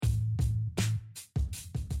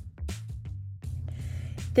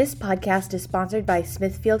This podcast is sponsored by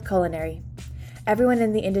Smithfield Culinary. Everyone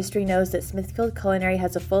in the industry knows that Smithfield Culinary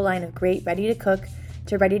has a full line of great ready-to-cook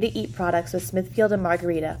to ready-to-eat products with Smithfield and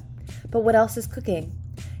Margarita. But what else is cooking?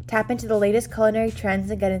 Tap into the latest culinary trends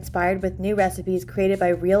and get inspired with new recipes created by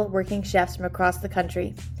real working chefs from across the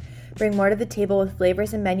country. Bring more to the table with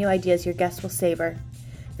flavors and menu ideas your guests will savor.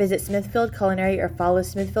 Visit Smithfield Culinary or follow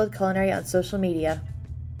Smithfield Culinary on social media.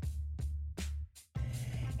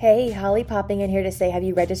 Hey, Holly popping in here to say, have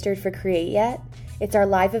you registered for Create yet? It's our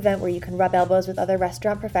live event where you can rub elbows with other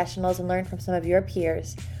restaurant professionals and learn from some of your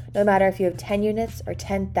peers, no matter if you have 10 units or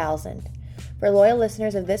 10,000. For loyal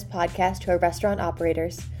listeners of this podcast who are restaurant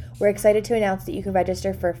operators, we're excited to announce that you can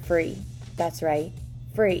register for free. That's right,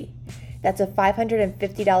 free. That's a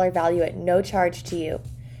 $550 value at no charge to you.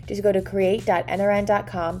 Just go to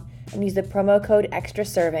create.nrn.com and use the promo code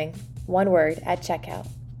EXTRASERVING, one word, at checkout.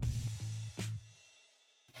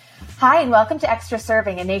 Hi, and welcome to Extra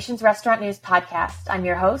Serving, a Nation's Restaurant News podcast. I'm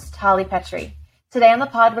your host, Holly Petrie. Today on the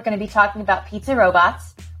pod, we're going to be talking about pizza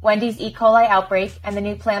robots, Wendy's E. coli outbreak, and the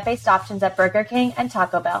new plant-based options at Burger King and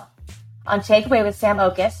Taco Bell. On Takeaway with Sam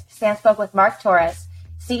Okus, Sam spoke with Mark Torres,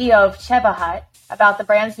 CEO of Cheba Hut, about the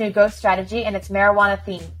brand's new growth strategy and its marijuana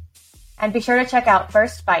theme. And be sure to check out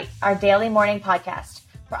First Bite, our daily morning podcast,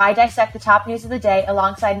 where I dissect the top news of the day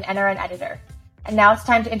alongside an NRN editor. And now it's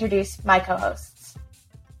time to introduce my co-hosts.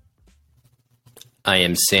 I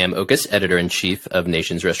am Sam Okus, Editor-in-Chief of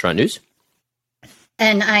Nation's Restaurant News.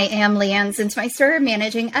 And I am Leanne Zinsmeister,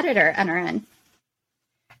 Managing Editor, NRN.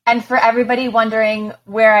 And for everybody wondering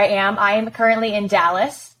where I am currently in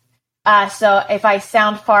Dallas. So if I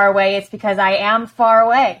sound far away, it's because I am far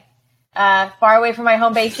away from my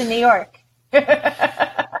home base in New York.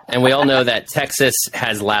 And we all know that Texas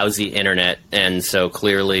has lousy internet, and so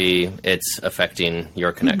clearly it's affecting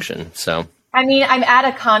your connection. So, I mean, I'm at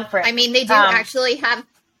a conference. I mean, they do actually have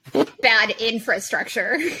bad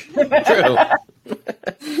infrastructure. True.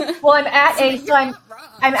 Well, I'm at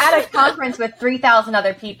a conference with 3,000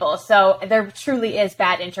 other people, so there truly is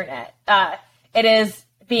bad internet. It is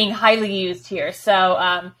being highly used here,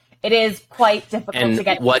 so it is quite difficult to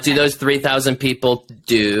get. And what do those 3,000 people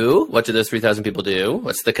do?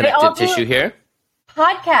 What's the connective tissue here?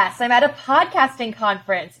 Podcasts. I'm at a podcasting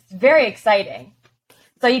conference. It's very exciting.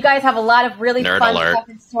 So you guys have a lot of really Nerd fun alert. stuff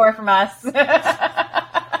in store from us.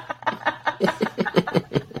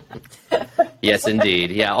 Yes,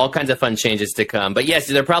 indeed. Yeah, all kinds of fun changes to come. But yes,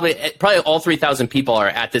 they're probably all 3,000 people are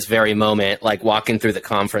at this very moment, like walking through the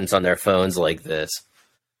conference on their phones like this.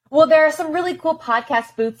 Well, there are some really cool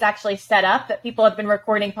podcast booths actually set up that people have been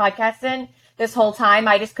recording podcasts in this whole time.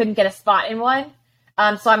 I just couldn't get a spot in one.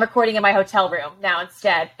 So I'm recording in my hotel room now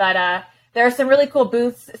instead. But there are some really cool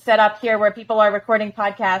booths set up here where people are recording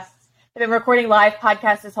podcasts. They've been recording live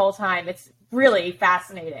podcasts this whole time. It's really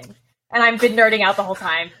fascinating. And I've been nerding out the whole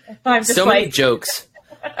time. I'm just many jokes.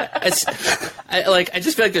 I just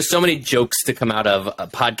feel like there's so many jokes to come out of a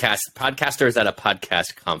podcasters at a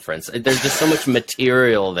podcast conference. There's just so much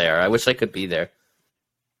material there. I wish I could be there.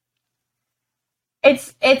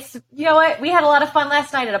 It's you know what? We had a lot of fun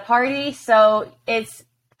last night at a party, so it's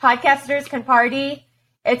podcasters can party.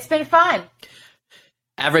 It's been fun.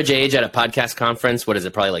 Average age at a podcast conference, what is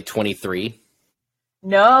it, probably like 23?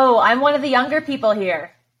 No, I'm one of the younger people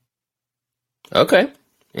here. Okay,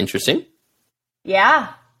 interesting.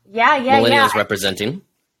 Yeah. Millennials representing.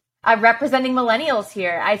 I'm representing millennials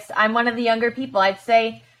here. I'm one of the younger people. I'd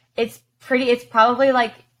say it's probably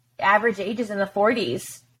like average age is in the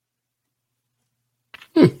 40s.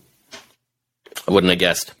 I wouldn't have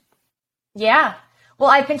guessed. Yeah. Well,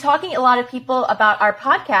 I've been talking to a lot of people about our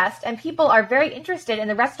podcast, and people are very interested in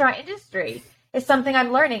the restaurant industry. It's something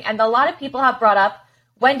I'm learning. And a lot of people have brought up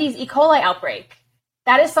Wendy's E. coli outbreak.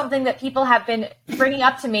 That is something that people have been bringing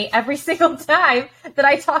up to me every single time that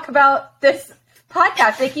I talk about this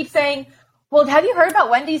podcast. They keep saying, well, have you heard about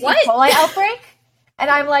Wendy's E. coli outbreak? And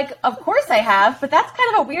I'm like, of course I have, but that's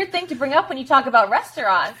kind of a weird thing to bring up when you talk about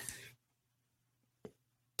restaurants.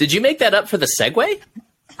 Did you make that up for the segue?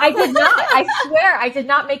 I did not. I swear I did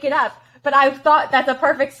not make it up. But I thought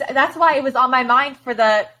that's why it was on my mind for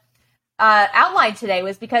the outline today,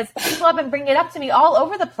 was because people have been bringing it up to me all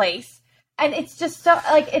over the place. And it's just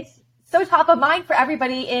it's so top of mind for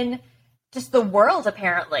everybody in just the world,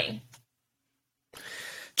 apparently.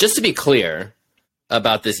 Just to be clear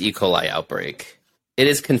about this E. coli outbreak, it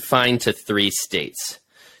is confined to 3 states.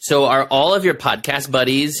 So are all of your podcast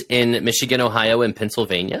buddies in Michigan, Ohio, and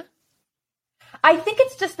Pennsylvania? I think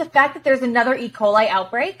it's just the fact that there's another E. coli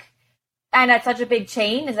outbreak, and at such a big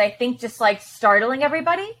chain is, I think, just like startling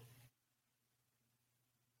everybody.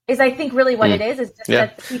 Is I think really what it is just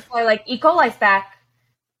that people are like, E. coli's back.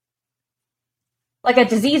 like a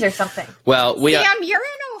disease or something. Well, Sam, you're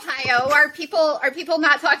in Ohio. Are people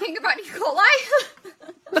not talking about E. coli?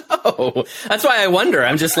 No, that's why I wonder.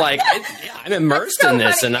 I'm just like, I'm immersed in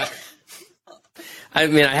this, funny. and I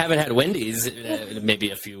mean, I haven't had Wendy's in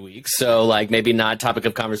maybe a few weeks, so like maybe not topic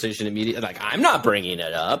of conversation immediately. Like I'm not bringing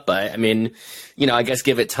it up, but I mean, I guess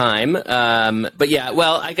give it time. But yeah,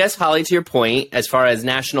 well, I guess Holly, to your point, as far as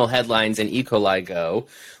national headlines and E. coli go,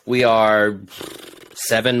 we are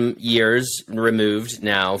 7 years removed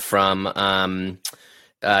now from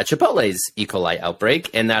Chipotle's E. coli outbreak,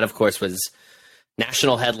 and that, of course, was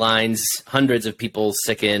national headlines, hundreds of people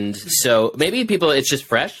sickened. So maybe it's just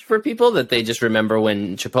fresh for people that they just remember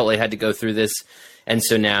when Chipotle had to go through this. And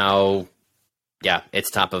so now, yeah,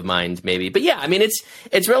 it's top of mind maybe. But yeah, I mean,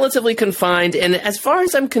 it's relatively confined. And as far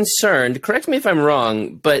as I'm concerned, correct me if I'm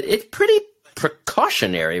wrong, but it's pretty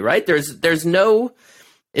precautionary, right? There's no...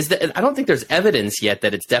 I don't think there's evidence yet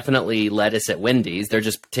that it's definitely lettuce at Wendy's. They're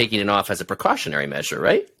just taking it off as a precautionary measure,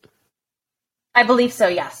 right? I believe so,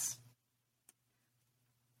 yes.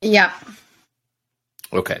 Yeah.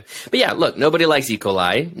 Okay. But yeah, look, nobody likes E.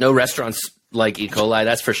 coli. No restaurants like E. coli,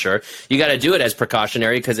 that's for sure. You got to do it as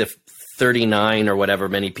precautionary because if 39 or whatever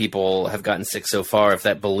many people have gotten sick so far, if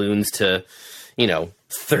that balloons to,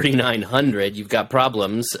 3,900, you've got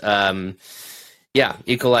problems. Yeah,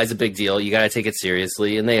 E. coli is a big deal. You got to take it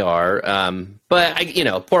seriously, and they are.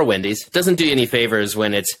 But, poor Wendy's. Doesn't do you any favors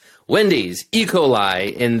when it's Wendy's, E.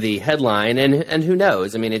 coli in the headline, and who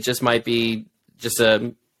knows? I mean, it just might be just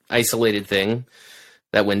a isolated thing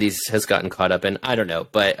that Wendy's has gotten caught up in. I don't know,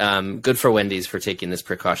 but good for Wendy's for taking this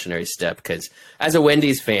precautionary step, because as a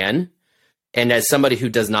Wendy's fan and as somebody who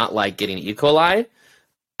does not like getting E. coli,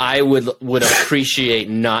 I would appreciate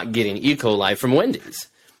not getting E. coli from Wendy's.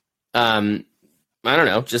 I don't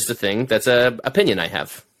know, just a thing. That's a opinion I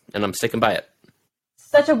have, and I'm sticking by it.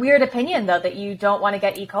 Such a weird opinion, though, that you don't want to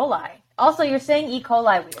get E. coli. Also, you're saying E.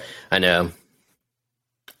 coli weird. I know.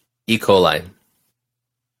 E. coli.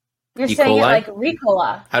 You're E. saying coli? it like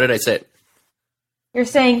Ricola. How did I say it? You're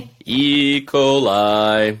saying... E.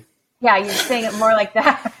 coli. Yeah, you're saying it more like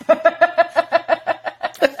that.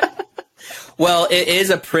 Well, it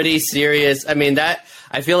is a pretty serious... I mean,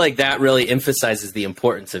 I feel like that really emphasizes the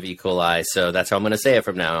importance of E. coli, so that's how I'm going to say it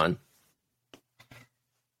from now on.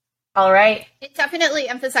 All right. It definitely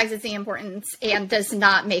emphasizes the importance and does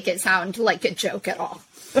not make it sound like a joke at all.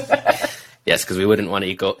 Yes, because we wouldn't want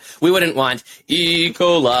E.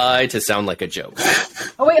 coli to sound like a joke.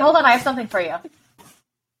 Oh, wait, hold on. I have something for you.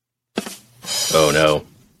 Oh, no.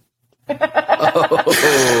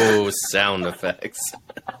 Oh, sound effects.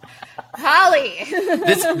 Holly.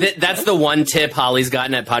 That's the one tip Holly's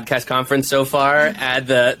gotten at podcast conference so far. Add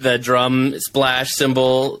the drum splash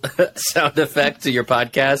cymbal sound effect to your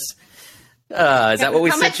podcast. Is that what we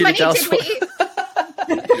sent you to Dallas for?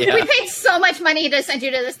 Yeah. We paid so much money to send you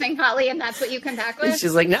to this thing, Holly, and that's what you come back with?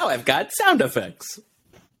 She's like, no, I've got sound effects.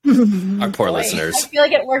 Our poor listeners. I feel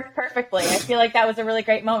like it worked perfectly. I feel like that was a really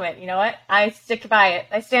great moment. You know what? I stick by it.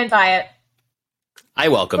 I stand by it. I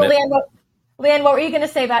welcome it. Leanne, what were you going to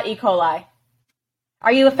say about E. coli?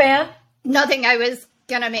 Are you a fan? Nothing. I was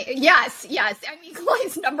going to make... Yes. I'm E.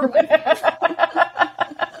 coli's number one.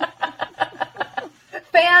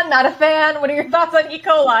 Fan, not a fan? What are your thoughts on E.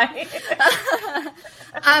 coli?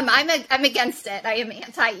 I'm against it. I am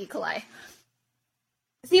anti-E. coli.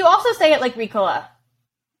 So you also say it like Ricola.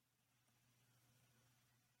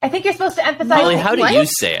 I think you're supposed to emphasize... Molly, how do you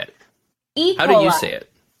say it? E. coli. How do you say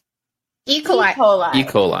it? E. coli. E. coli. E.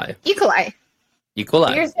 coli. E. coli. E.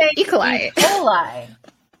 coli. You're saying E. coli. E. coli.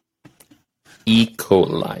 E.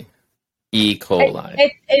 coli. E. coli.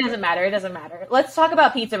 It doesn't matter. It doesn't matter. Let's talk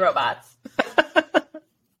about pizza robots.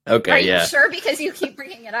 Okay, Are yeah. you sure? Because you keep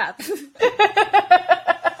bringing it up.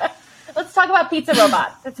 Let's talk about pizza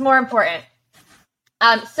robots. It's more important.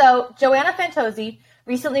 So Joanna Fantozzi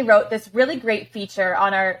recently wrote this really great feature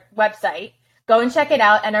on our website. Go and check it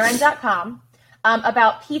out, nrn.com,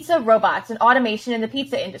 about pizza robots and automation in the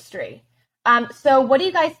pizza industry. So what do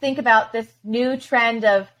you guys think about this new trend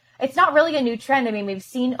of, it's not really a new trend. I mean, we've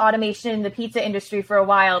seen automation in the pizza industry for a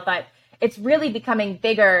while, but it's really becoming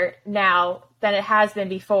bigger now than it has been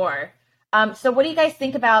before. So what do you guys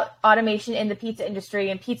think about automation in the pizza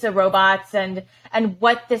industry and pizza robots and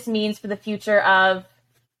what this means for the future of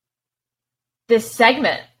this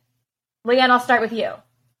segment? Leanne, I'll start with you.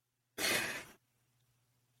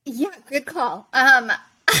 Yeah, good call.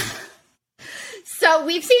 So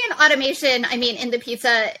we've seen automation, in the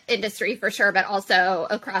pizza industry for sure, but also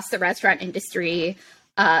across the restaurant industry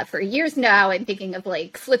for years now. I'm thinking of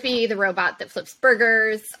like Flippy, the robot that flips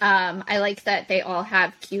burgers. I like that they all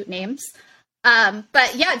have cute names.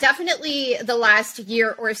 But yeah, definitely the last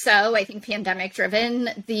year or so, I think pandemic driven,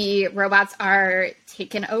 the robots are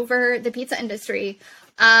taking over the pizza industry.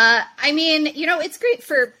 I mean, it's great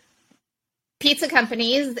for pizza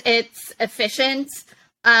companies. It's efficient.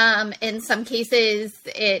 In some cases,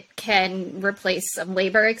 it can replace some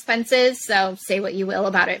labor expenses. So say what you will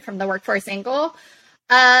about it from the workforce angle.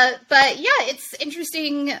 But yeah, it's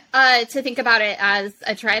interesting to think about it as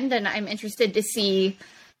a trend, and I'm interested to see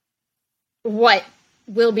what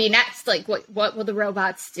will be next. Like, what will the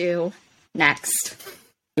robots do next?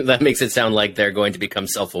 That makes it sound like they're going to become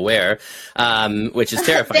self-aware, which is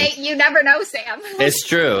terrifying. You never know, Sam. It's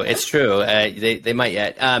true. It's true. They might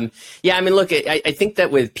yet. Yeah, I mean, look, I think that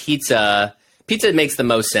with pizza makes the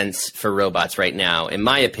most sense for robots right now, in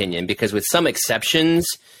my opinion, because with some exceptions,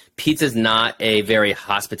 pizza's not a very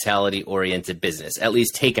hospitality-oriented business, at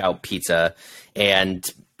least takeout pizza and,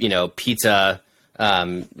 pizza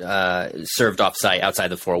served off-site outside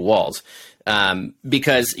the four walls.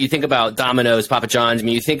 Because you think about Domino's, Papa John's, I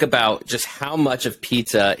mean, you think about just how much of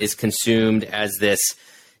pizza is consumed as this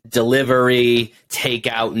delivery,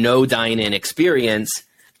 takeout, no dine-in experience.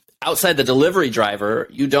 Outside the delivery driver,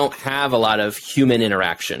 you don't have a lot of human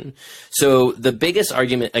interaction. So the biggest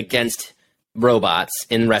argument against robots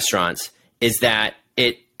in restaurants is that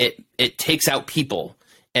it takes out people.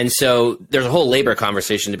 And so there's a whole labor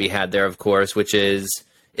conversation to be had there, of course, which is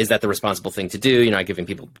that the responsible thing to do? You're not giving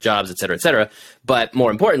people jobs, et cetera, et cetera. But more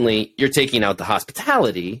importantly, you're taking out the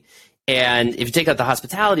hospitality. And if you take out the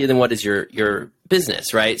hospitality, then what is your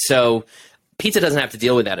business, right? So pizza doesn't have to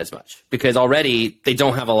deal with that as much because already they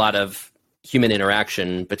don't have a lot of human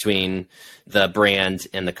interaction between the brand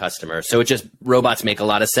and the customer. So robots make a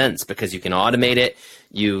lot of sense because you can automate it.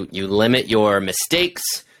 You limit your mistakes.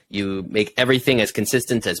 You make everything as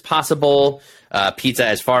consistent as possible. Pizza,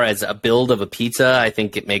 as far as a build of a pizza, I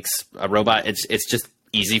think it makes a robot, it's just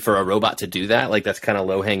easy for a robot to do that. Like, that's kind of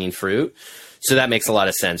low-hanging fruit. So that makes a lot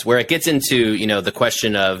of sense. Where it gets into, the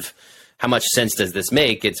question of how much sense does this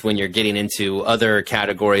make, it's when you're getting into other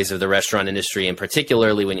categories of the restaurant industry, and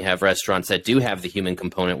particularly when you have restaurants that do have the human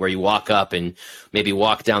component where you walk up and maybe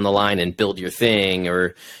walk down the line and build your thing,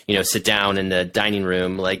 or, sit down in the dining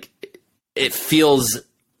room. Like, it feels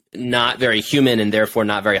not very human and therefore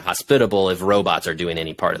not very hospitable if robots are doing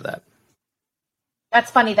any part of that.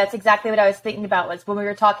 That's funny. That's exactly what I was thinking about, was when we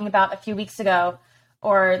were talking about a few weeks ago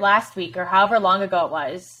or last week or however long ago it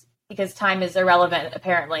was, because time is irrelevant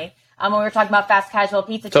apparently, when we were talking about fast casual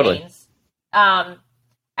pizza chains, and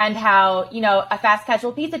how, a fast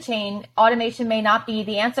casual pizza chain, automation may not be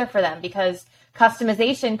the answer for them because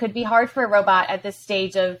customization could be hard for a robot at this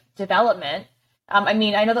stage of development. I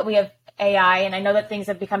mean, I know that we have AI, and I know that things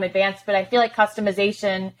have become advanced, but I feel like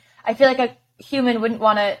customization, I feel like a human wouldn't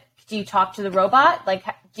want to, do you talk to the robot? Like,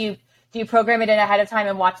 do you program it in ahead of time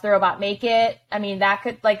and watch the robot make it? I mean, that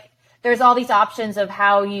could, there's all these options of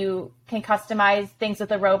how you can customize things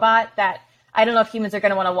with a robot that I don't know if humans are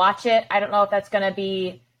going to want to watch it. I don't know if that's going to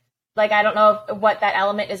be, I don't know what that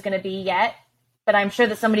element is going to be yet, but I'm sure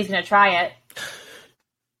that somebody's going to try it.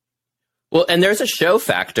 Well, and there's a show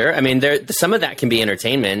factor. I mean, some of that can be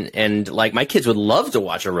entertainment, and my kids would love to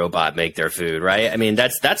watch a robot make their food, right? I mean,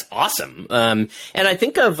 that's awesome. And I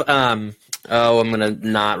think of I'm gonna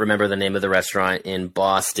not remember the name of the restaurant in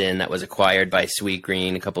Boston that was acquired by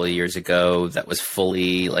Sweetgreen a couple of years ago. That was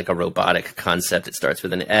fully like a robotic concept. It starts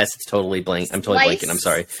with an S. It's totally blank. I'm totally blanking. I'm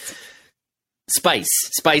sorry.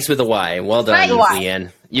 Spice with a Y. Well done,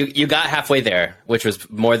 Leanne. You got halfway there, which was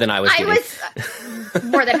more than I was getting.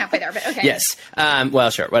 More than halfway there, but okay. Yes. Well,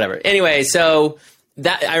 sure, whatever. Anyway, so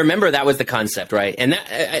that I remember that was the concept, right? And that,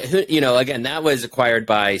 again, that was acquired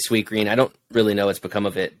by Sweetgreen. I don't really know what's become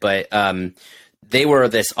of it, but they were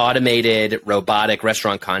this automated robotic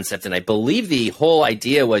restaurant concept, and I believe the whole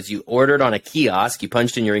idea was you ordered on a kiosk, you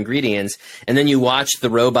punched in your ingredients, and then you watched the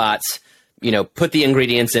robots, put the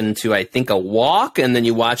ingredients into, I think, a wok, and then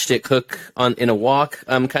you watched it cook in a wok,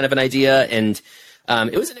 kind of an idea, and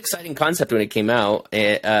it was an exciting concept when it came out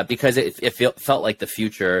because it felt like the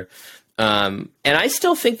future. And I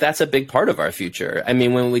still think that's a big part of our future. I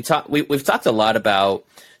mean, when we've talked a lot about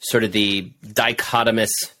sort of the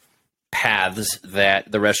dichotomous paths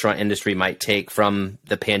that the restaurant industry might take from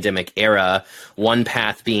the pandemic era, one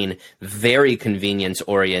path being very convenience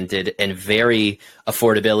oriented and very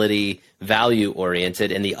affordability value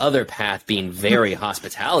oriented, and the other path being very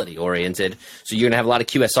hospitality oriented. So you're going to have a lot of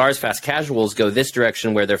QSRs, fast casuals, go this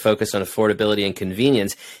direction where they're focused on affordability and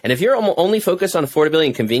convenience. And if you're only focused on affordability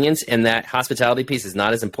and convenience and that hospitality piece is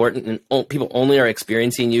not as important and people only are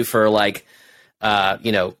experiencing you for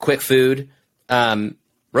quick food,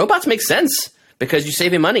 robots make sense because you're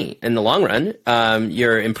saving money in the long run.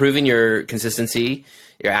 You're improving your consistency,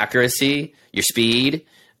 your accuracy, your speed.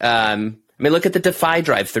 I mean, look at the Defy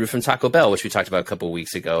drive-through from Taco Bell, which we talked about a couple of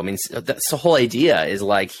weeks ago. I mean, that's the whole idea is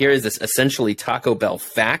like, here is this essentially Taco Bell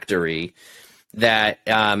factory that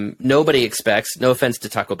nobody expects. No offense to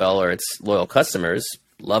Taco Bell or its loyal customers.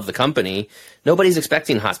 Love the company. Nobody's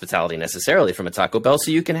expecting hospitality necessarily from a Taco Bell,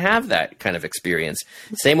 so you can have that kind of experience.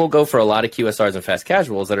 Same will go for a lot of QSRs and fast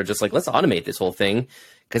casuals that are just like, let's automate this whole thing,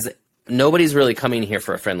 because nobody's really coming here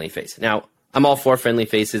for a friendly face. Now, I'm all for friendly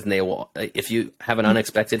faces, and they will. If you have an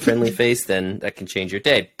unexpected friendly face, then that can change your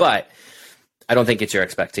day. But I don't think it's your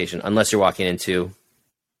expectation unless you're walking into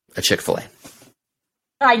a Chick-fil-A.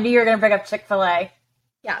 I knew you were going to bring up Chick-fil-A.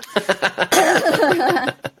 Yeah.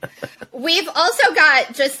 We've also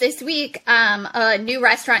got just this week a new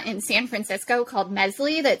restaurant in San Francisco called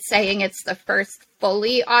Mesley that's saying it's the first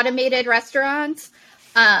fully automated restaurant.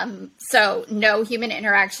 So no human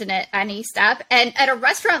interaction at any step. And at a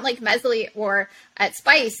restaurant like Mesley or at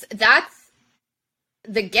Spice, that's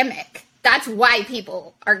the gimmick. That's why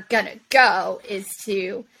people are going to go, is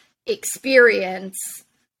to experience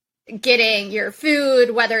getting your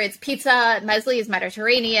food, whether it's pizza. Mesley is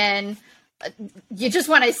Mediterranean. You just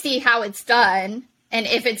want to see how it's done and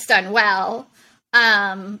if it's done well.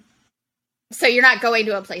 So you're not going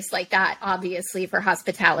to a place like that, obviously, for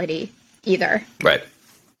hospitality either. Right.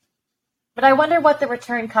 But I wonder what the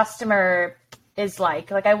return customer is like.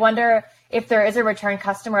 Like, I wonder if there is a return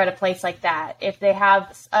customer at a place like that, if they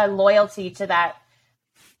have a loyalty to that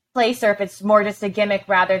place, or if it's more just a gimmick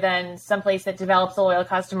rather than some place that develops a loyal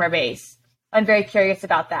customer base. I'm very curious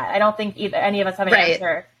about that. I don't think any of us have an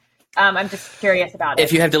answer. I'm just curious about it.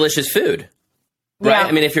 If you have delicious food, right? Yeah.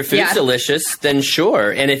 I mean, if your food's delicious, then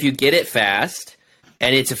sure. And if you get it fast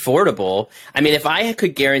and it's affordable, I mean, if I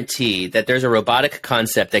could guarantee that there's a robotic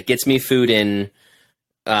concept that gets me food in,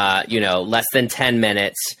 less than 10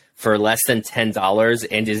 minutes for less than $10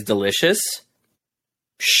 and is delicious,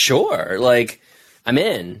 sure. Like, I'm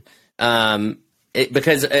in.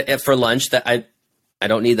 Because for lunch, that I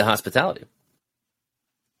don't need the hospitality.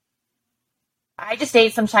 I just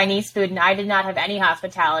ate some Chinese food and I did not have any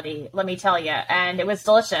hospitality, let me tell you. And it was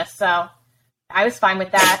delicious. So I was fine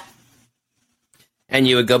with that. And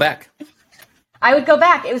you would go back? I would go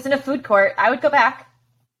back. It was in a food court. I would go back.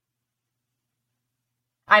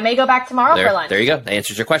 I may go back tomorrow for lunch. There you go. That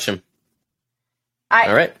answers your question.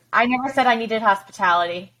 All right. I never said I needed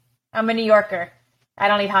hospitality. I'm a New Yorker. I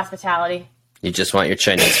don't need hospitality. You just want your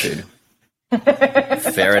Chinese food.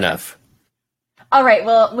 Fair enough. All right.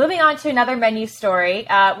 Well, moving on to another menu story.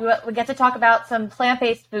 We get to talk about some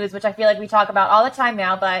plant-based foods, which I feel like we talk about all the time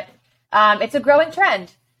now, but it's a growing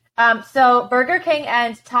trend. So Burger King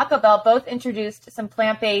and Taco Bell both introduced some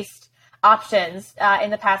plant-based options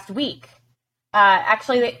in the past week.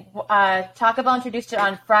 Actually, Taco Bell introduced it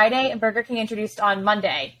on Friday and Burger King introduced on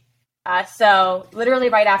Monday. So literally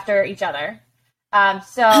right after each other.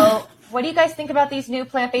 So what do you guys think about these new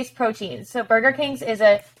plant-based proteins? So Burger King's is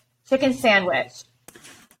a chicken sandwich,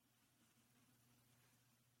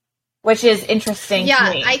 which is interesting to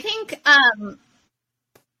me. Yeah, I think...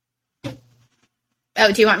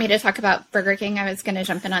 Oh, do you want me to talk about Burger King? I was going to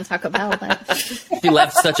jump in on Taco Bell, but... You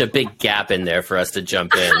left such a big gap in there for us to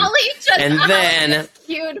jump in. Holly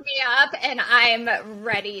queued me up, and I'm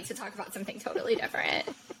ready to talk about something totally different.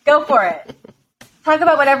 Go for it. Talk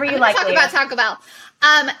about whatever you like. Talk about Taco Bell.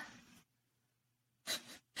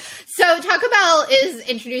 So Taco Bell is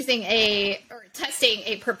testing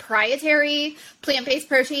a proprietary plant-based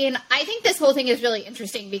protein. I think this whole thing is really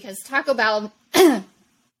interesting because Taco Bell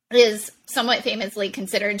is somewhat famously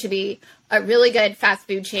considered to be a really good fast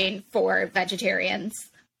food chain for vegetarians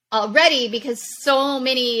already, because so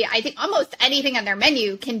many, I think almost anything on their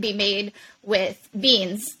menu can be made with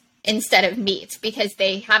beans instead of meat because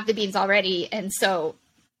they have the beans already. And so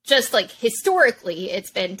just like historically,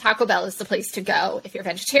 it's been Taco Bell is the place to go if you're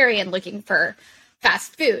vegetarian looking for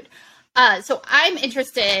fast food. So I'm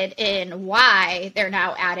interested in why they're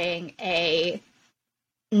now adding a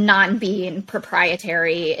non-bean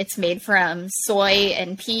proprietary. It's made from soy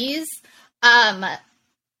and peas. I'm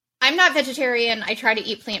not vegetarian. I try to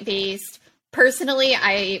eat plant-based. Personally,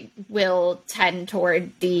 I will tend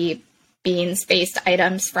toward the beans-based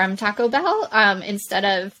items from Taco Bell instead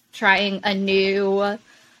of trying a new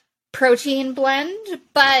protein blend.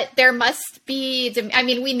 But there must be,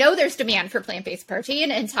 we know there's demand for plant-based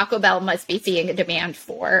protein, and Taco Bell must be seeing a demand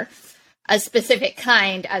for a specific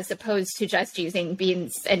kind as opposed to just using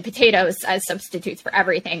beans and potatoes as substitutes for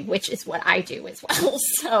everything, which is what I do as well.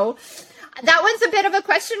 So That one's a bit of a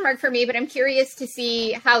question mark for me, but I'm curious to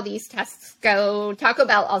see how these tests go. Taco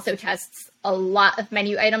Bell also tests a lot of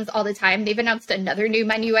menu items all the time. They've announced another new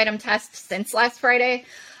menu item test since last Friday.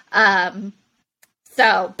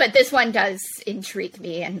 But this one does intrigue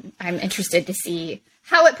me, and I'm interested to see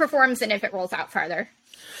how it performs and if it rolls out farther.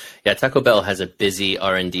 Yeah, Taco Bell has a busy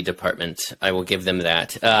R&D department. I will give them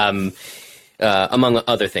that. Among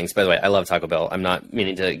other things, by the way, I love Taco Bell. I'm not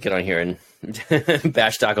meaning to get on here and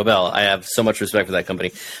bash Taco Bell. I have so much respect for that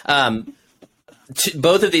company.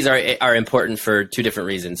 Both of these are important for two different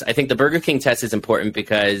reasons. I think the Burger King test is important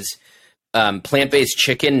because plant-based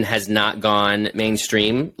chicken has not gone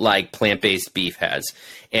mainstream like plant-based beef has.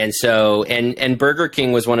 And so, and Burger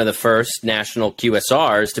King was one of the first national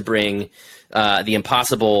QSRs to bring the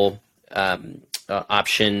Impossible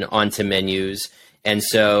option onto menus. And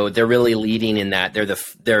so they're really leading in that.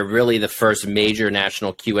 They're really the first major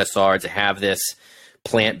national QSR to have this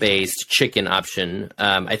plant-based chicken option.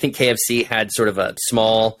 I think KFC had sort of a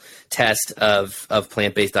small test of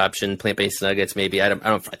plant-based option, plant-based nuggets, maybe.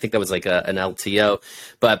 I think that was like an LTO.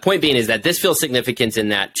 But point being is that this feels significant in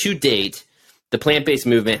that to date, the plant-based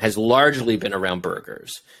movement has largely been around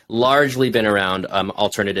burgers, largely been around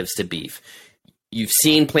alternatives to beef. You've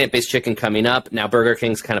seen plant-based chicken coming up. Now Burger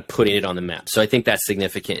King's kind of putting it on the map. So I think that's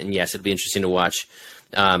significant. And yes, it'd be interesting to watch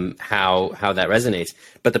how that resonates.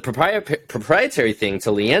 But the proprietary thing,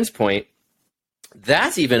 to Leanne's point,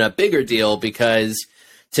 that's even a bigger deal because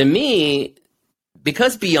to me,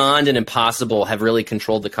 because Beyond and Impossible have really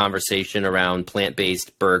controlled the conversation around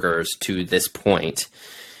plant-based burgers to this point,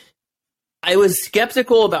 I was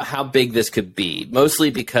skeptical about how big this could be, mostly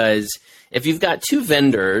because if you've got two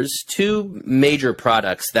vendors, two major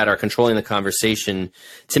products that are controlling the conversation,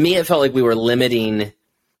 to me it felt like we were limiting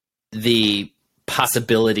the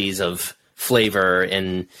possibilities of flavor.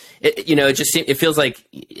 And it feels like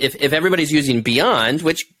if everybody's using Beyond,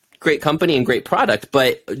 which great company and great product,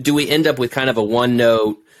 but do we end up with kind of a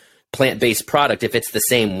one-note plant-based product if it's the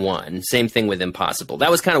same one? Same thing with Impossible.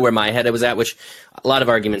 That was kind of where my head was at, which a lot of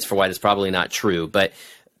arguments for why that's probably not true. But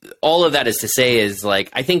all of that is to say is, like,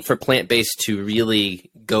 I think for plant-based to really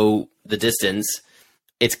go the distance,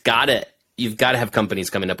 you've got to have companies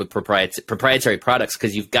coming up with proprietary products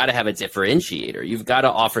because you've got to have a differentiator. You've got to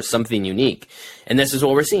offer something unique. And this is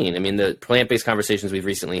what we're seeing. I mean, the plant-based conversations we've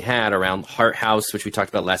recently had around Heart House, which we talked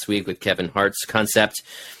about last week with Kevin Hart's concept,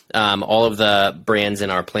 all of the brands in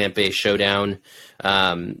our plant-based showdown,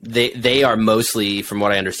 they are mostly, from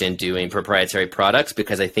what I understand, doing proprietary products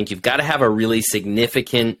because I think you've got to have a really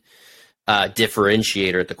significant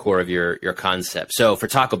differentiator at the core of your concept. So for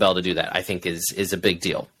Taco Bell to do that, I think is a big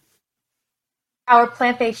deal. Our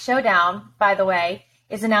plant-based showdown, by the way,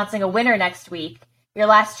 is announcing a winner next week. Your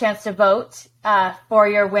last chance to vote for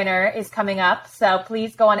your winner is coming up. So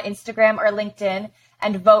please go on Instagram or LinkedIn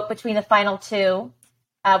and vote between the final two.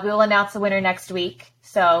 We will announce the winner next week.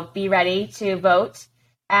 So be ready to vote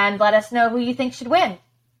and let us know who you think should win.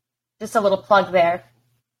 Just a little plug there.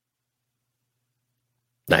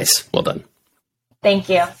 Nice. Well done. Thank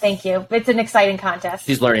you. Thank you. It's an exciting contest.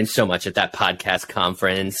 She's learning so much at that podcast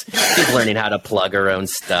conference. She's learning how to plug her own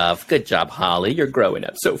stuff. Good job, Holly. You're growing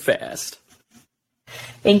up so fast.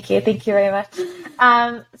 Thank you. Thank you very much.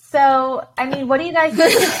 So, I mean, what do you guys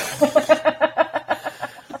think?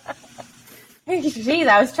 Jeez,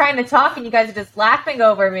 I was trying to talk and you guys are just laughing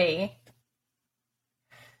over me.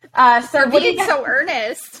 So what being so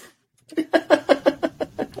earnest.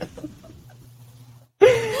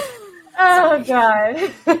 Oh, God.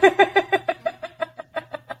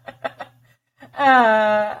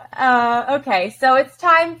 Okay, so it's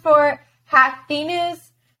time for happy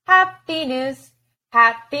news, happy news,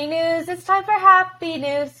 happy news. It's time for happy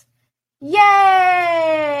news.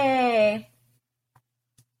 Yay!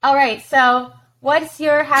 All right, so what's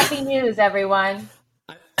your happy news, everyone?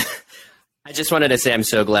 I just wanted to say I'm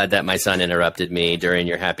so glad that my son interrupted me during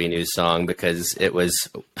your happy news song because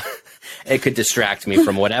it could distract me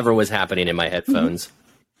from whatever was happening in my headphones.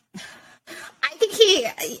 I think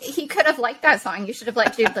he could have liked that song. You should have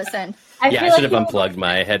let Jude listen. I should have unplugged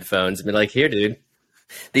my headphones and been like, "Here, dude.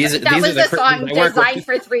 These was are the a song designed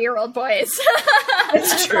for 3-year-old boys."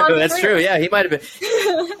 That's true. That's true. Yeah, he might have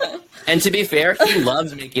been. And to be fair, he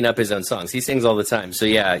loves making up his own songs. He sings all the time. So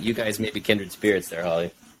yeah, you guys may be kindred spirits there, Holly.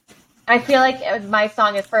 I feel like my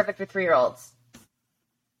song is perfect for 3-year-olds.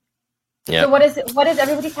 Yeah. So what is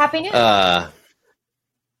everybody's happy news? I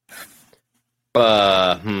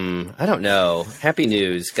don't know. Happy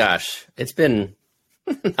news. Gosh, it's been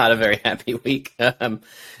not a very happy week. Not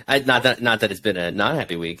that it's been a not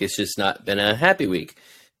happy week. It's just not been a happy week.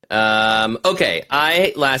 Okay.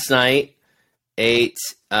 Last night ate.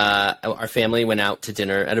 Our family went out to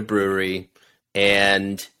dinner at a brewery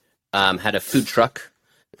and had a food truck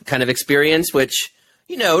kind of experience, which,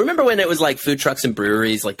 remember when it was like food trucks and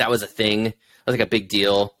breweries, like that was a thing, it was like a big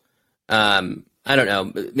deal. I don't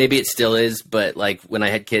know, maybe it still is, but like when I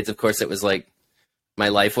had kids, of course, it was like my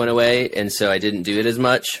life went away, and so I didn't do it as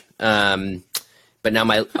much. But now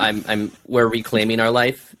we're reclaiming our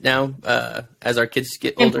life now as our kids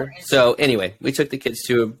get older. So anyway, we took the kids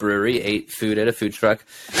to a brewery, ate food at a food truck.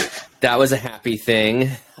 That was a happy thing.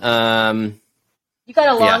 You got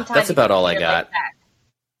a long time. That's about all I got. Like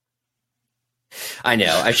I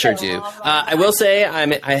know, I sure do. I will say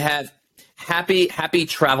I have happy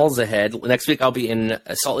travels ahead. Next week I'll be in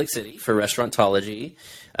Salt Lake City for Restaurantology.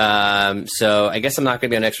 So I guess I'm not going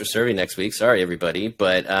to be on Extra Serving next week. Sorry, everybody.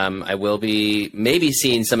 But I will be maybe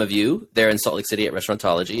seeing some of you there in Salt Lake City at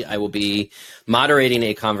Restaurantology. I will be moderating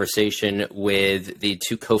a conversation with the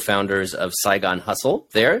two co-founders of Saigon Hustle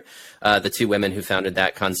there, the two women who founded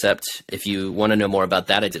that concept. If you want to know more about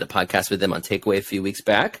that, I did a podcast with them on Takeaway a few weeks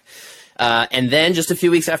back. And then just a few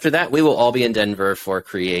weeks after that, we will all be in Denver for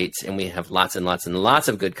Create, and we have lots and lots and lots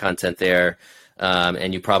of good content there.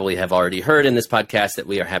 And you probably have already heard in this podcast that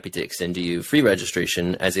we are happy to extend to you free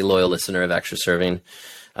registration as a loyal listener of Extra Serving.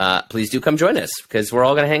 Please do come join us because we're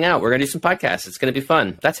all going to hang out. We're going to do some podcasts. It's going to be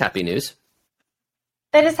fun. That's happy news.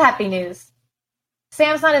 That is happy news.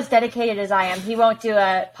 Sam's not as dedicated as I am. He won't do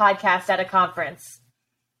a podcast at a conference.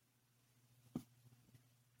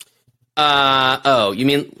 You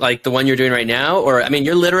mean like the one you're doing right now? Or, I mean,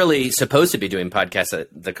 you're literally supposed to be doing podcasts at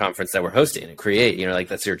the conference that we're hosting and Create, like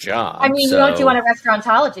that's your job. I mean, you don't do one at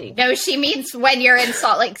Restaurantology. No, she means when you're in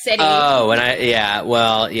Salt Lake City. Oh,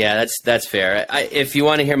 that's fair. If you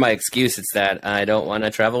want to hear my excuse, it's that I don't want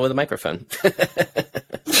to travel with a microphone.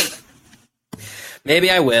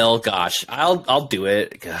 Maybe I will. Gosh, I'll do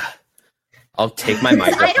it. God. I'll take my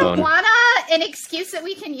microphone. I don't want an excuse that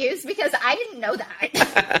we can use because I didn't know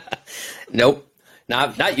that. Nope.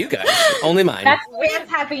 Not you guys. Only mine.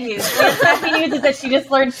 That's happy news. Happy news is that she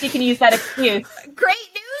just learned she can use that excuse. Great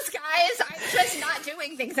news, guys. I'm just not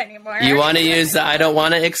doing things anymore. You want to use the I don't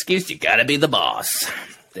want to excuse? You got to be the boss.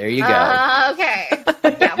 There you go. Okay.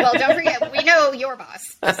 Yeah, well, don't forget, we know your boss.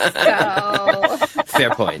 So.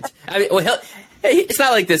 Fair point. I mean, it's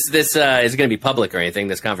not like this is going to be public or anything,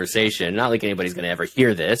 this conversation. Not like anybody's going to ever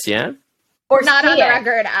hear this, yeah? Or not on the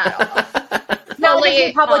record at all. No,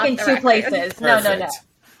 it's public in two places. No.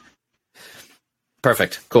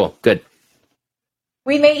 Perfect. Cool. Good.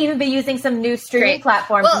 We may even be using some new streaming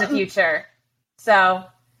platforms in the future. So,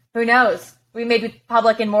 who knows? We may be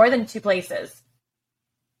public in more than two places.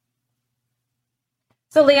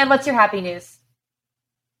 So, Leanne, what's your happy news?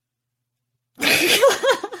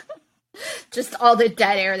 Just all the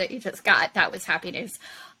dead air that you just got. That was happy news.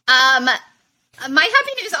 My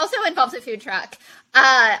happy news also involves a food truck.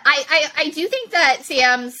 I do think that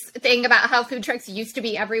Sam's thing about how food trucks used to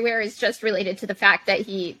be everywhere is just related to the fact that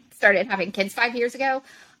he started having kids 5 years ago.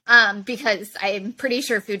 Because I'm pretty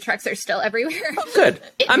sure food trucks are still everywhere. Oh, good.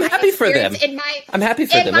 I'm happy for them. I'm happy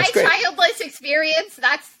for them. In my childless experience,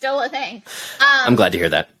 that's still a thing. I'm glad to hear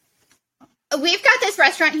that. We've got this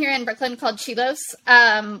restaurant here in Brooklyn called Chilos.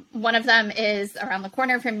 One of them is around the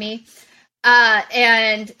corner from me.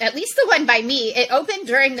 And at least the one by me, it opened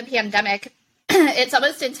during the pandemic. It's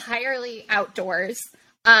almost entirely outdoors.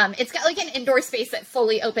 It's got like an indoor space that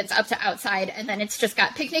fully opens up to outside. And then it's just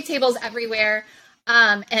got picnic tables everywhere.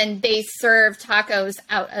 And they serve tacos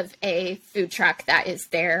out of a food truck that is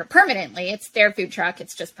there permanently. It's their food truck.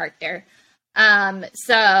 It's just parked there.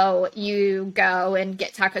 So you go and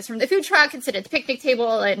get tacos from the food truck and sit at the picnic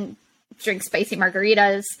table and drink spicy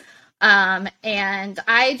margaritas. And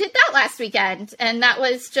I did that last weekend, and that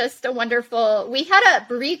was just a wonderful, we had a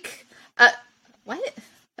brief, what?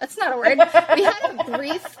 That's not a word. We had a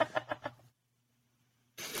brief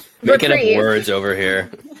making up words over here.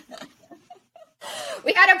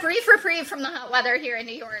 We had a brief reprieve from the hot weather here in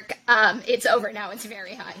New York. It's over now. It's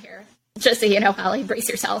very hot here. Just so you know, Holly, brace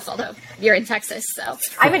yourself, although you're in Texas, so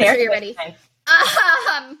I'm in air you're ready.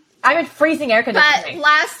 I'm in freezing air conditioning. But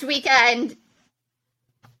last weekend,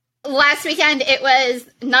 it was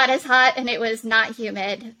not as hot and it was not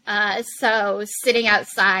humid. So sitting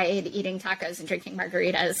outside, eating tacos and drinking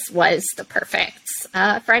margaritas was the perfect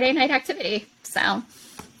Friday night activity. So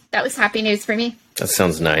that was happy news for me. That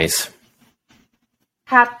sounds nice.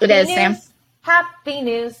 Happy it is, news. Sam. Happy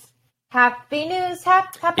news. Happy news.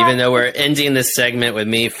 Happy. Even though we're ending this segment with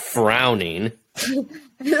me frowning. Sam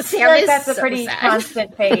I feel like that's so a pretty sad.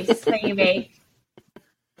 constant face that you make.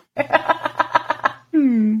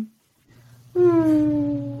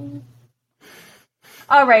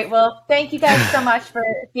 All right. Well, thank you guys so much for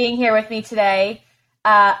being here with me today.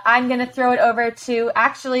 I'm going to throw it over to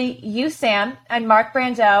actually you, Sam, and Mark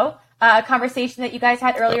Brando, a conversation that you guys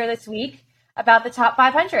had earlier this week about the top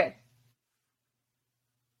 500.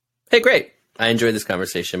 Hey, great. I enjoyed this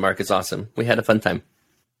conversation. Mark is awesome. We had a fun time.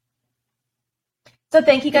 So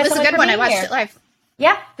thank you guys so much for being here. It was a good one. I watched it live.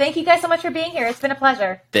 Yeah. Thank you guys so much for being here. It's been a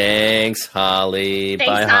pleasure. Thanks, Holly.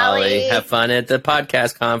 Bye, Holly. Have fun at the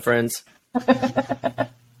podcast conference.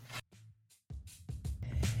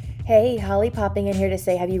 Hey, Holly popping in here to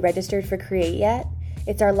say, have you registered for Create yet?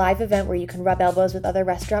 It's our live event where you can rub elbows with other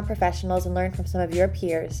restaurant professionals and learn from some of your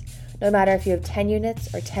peers, no matter if you have 10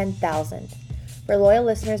 units or 10,000. For loyal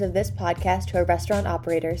listeners of this podcast who are restaurant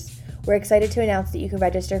operators, we're excited to announce that you can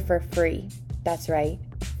register for free. That's right,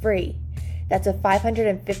 free. That's a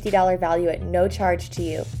 $550 value at no charge to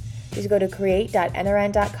you. Just go to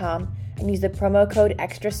create.nrn.com and use the promo code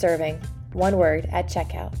EXTRASERVING, one word, at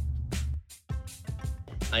checkout.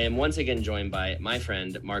 I am once again joined by my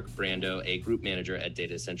friend, Mark Brando, a group manager at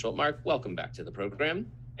Data Central. Mark, welcome back to the program.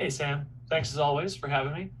 Hey, Sam. Thanks as always for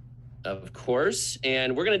having me. Of course.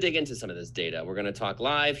 And we're going to dig into some of this data. We're going to talk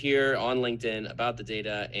live here on LinkedIn about the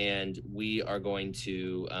data, and we are going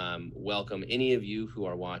to welcome any of you who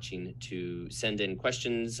are watching to send in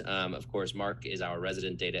questions. Of course, Mark is our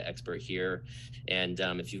resident data expert here. And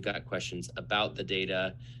if you've got questions about the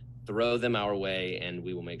data, throw them our way, and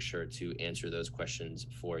we will make sure to answer those questions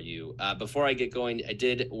for you. Before I get going, I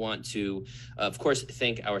did want to, of course,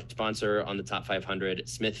 thank our sponsor on the Top 500,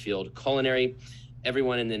 Smithfield Culinary.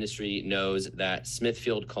 Everyone in the industry knows that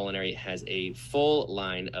Smithfield Culinary has a full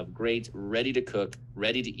line of great ready-to-cook,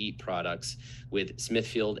 ready-to-eat products with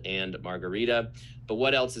Smithfield and Margarita. But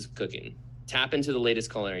what else is cooking? Tap into the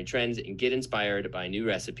latest culinary trends and get inspired by new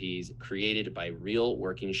recipes created by real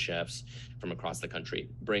working chefs from across the country.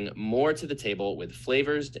 Bring more to the table with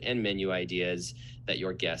flavors and menu ideas that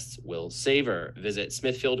your guests will savor. Visit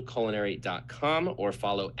smithfieldculinary.com or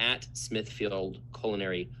follow at Smithfield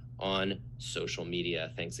Culinary on social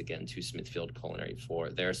media. Thanks again to Smithfield Culinary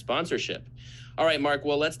for their sponsorship. All right, Mark,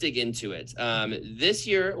 well, let's dig into it. This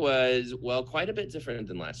year was, well, quite a bit different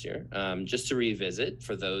than last year. Just to revisit,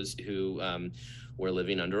 for those who were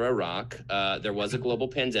living under a rock, there was a global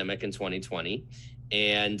pandemic in 2020,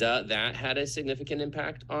 and that had a significant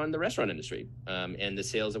impact on the restaurant industry. And the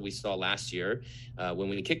sales that we saw last year, when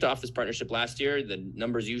we kicked off this partnership last year, the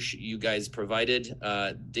numbers you guys provided,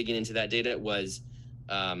 digging into that data was,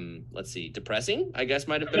 let's see, depressing, I guess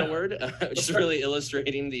might have been a word, just really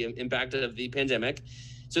illustrating the impact of the pandemic.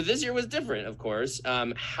 So this year was different, of course.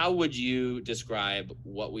 How would you describe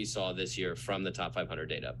what we saw this year from the top 500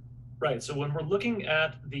 data? Right. So when we're looking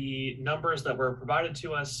at the numbers that were provided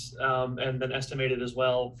to us and then estimated as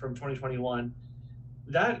well from 2021,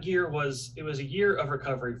 that year was a year of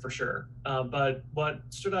recovery for sure. But what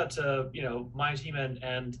stood out to my team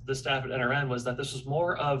and the staff at NRN was that this was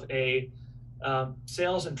more of a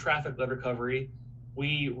sales and traffic-led recovery.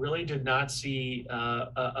 We really did not see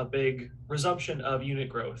a big resumption of unit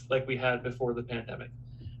growth like we had before the pandemic.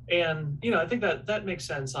 And, I think that makes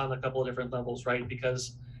sense on a couple of different levels, right?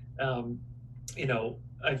 Because, I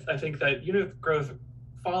think that unit growth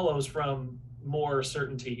follows from more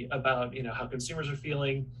certainty about, how consumers are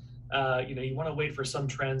feeling. You want to wait for some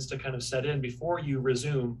trends to kind of set in before you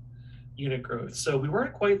resume unit growth. So we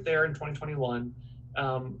weren't quite there in 2021.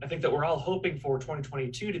 I think that we're all hoping for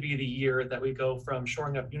 2022 to be the year that we go from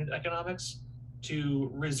shoring up unit economics to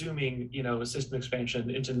resuming, system expansion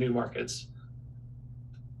into new markets.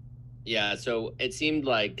 Yeah, so it seemed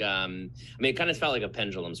like, it kind of felt like a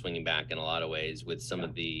pendulum swinging back in a lot of ways with some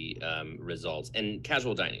of the results. And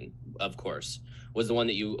casual dining, of course, was the one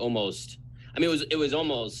that you almost, it was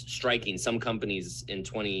almost striking. Some companies in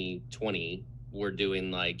 2020 were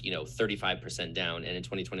doing 35% down, and in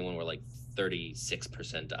 2021 we're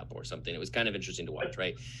 36% up or something. It was kind of interesting to watch,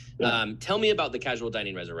 right? Yeah. Tell me about the casual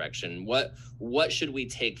dining resurrection. What should we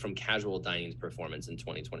take from casual dining's performance in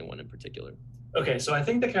 2021 in particular? Okay, so I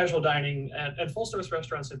think the casual dining and full service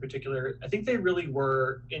restaurants in particular, I think they really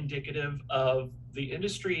were indicative of the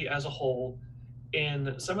industry as a whole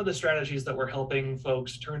in some of the strategies that were helping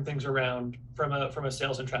folks turn things around from a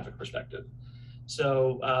sales and traffic perspective.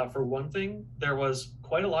 So for one thing, there was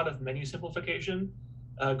quite a lot of menu simplification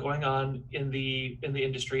going on in the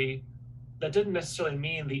industry. That didn't necessarily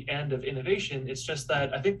mean the end of innovation. It's just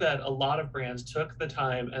that I think that a lot of brands took the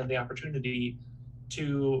time and the opportunity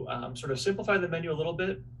to sort of simplify the menu a little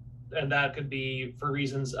bit. And that could be for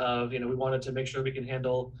reasons of, we wanted to make sure we can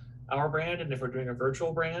handle our brand. And if we're doing a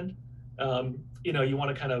virtual brand, you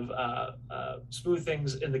want to kind of smooth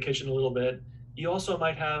things in the kitchen a little bit. you also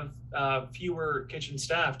might have fewer kitchen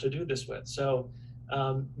staff to do this with. So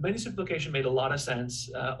menu simplification made a lot of sense.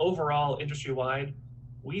 Overall, industry-wide,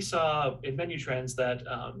 we saw in menu trends that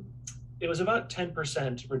it was about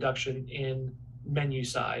 10% reduction in menu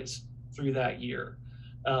size through that year.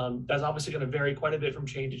 That's obviously going to vary quite a bit from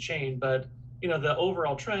chain to chain, but the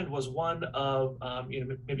overall trend was one of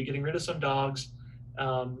maybe getting rid of some dogs,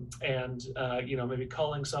 and maybe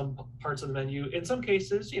culling some parts of the menu. In some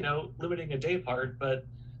cases, limiting a day part, but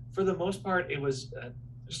for the most part, it was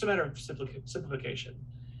just a matter of simplification.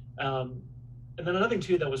 And then another thing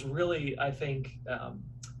too that was really, I think,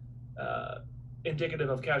 indicative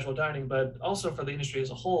of casual dining, but also for the industry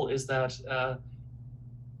as a whole, is that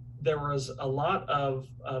there was a lot of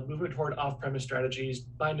movement toward off-premise strategies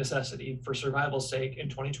by necessity for survival's sake in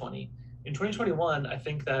 2020. In 2021, I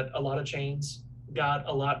think that a lot of chains got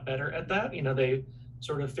a lot better at that. They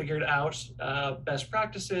sort of figured out best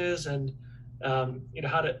practices and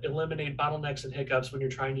how to eliminate bottlenecks and hiccups when you're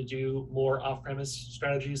trying to do more off-premise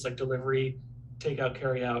strategies like delivery, takeout,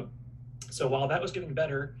 carry out. So while that was getting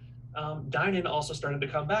better, dine-in also started to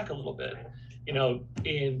come back a little bit.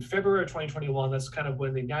 In February of 2021, that's kind of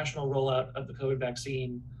when the national rollout of the COVID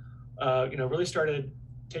vaccine, really started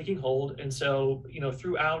taking hold. And so,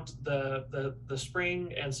 throughout the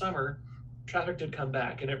spring and summer, traffic did come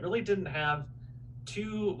back, and it really didn't have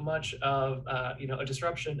too much of a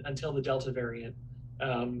disruption until the Delta variant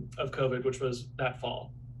of COVID, which was that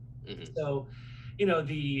fall. Mm-hmm. So,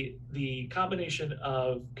 the combination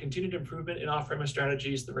of continued improvement in off-premise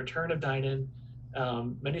strategies, the return of dine-in,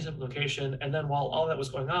 menu simplification, and then while all that was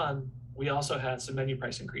going on, we also had some menu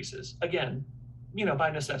price increases. Again,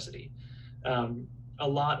 by necessity. A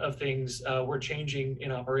lot of things were changing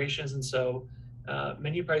in operations, and so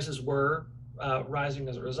menu prices were rising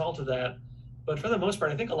as a result of that. But for the most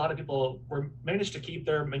part, I think a lot of people managed to keep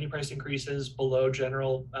their menu price increases below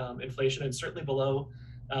general inflation, and certainly below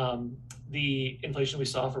the inflation we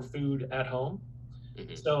saw for food at home.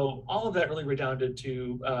 Mm-hmm. So all of that really redounded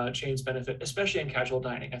to chains' benefit, especially in casual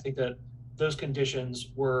dining. I think that those conditions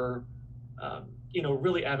were,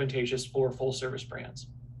 really advantageous for full-service brands.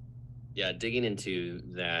 Yeah, digging into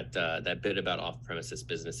that bit about off-premises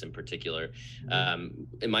business in particular,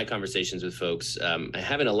 in my conversations with folks, I'm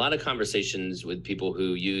having a lot of conversations with people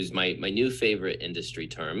who use my new favorite industry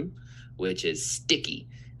term, which is sticky.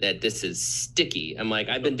 That this is sticky. I'm like,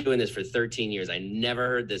 I've been doing this for 13 years. I never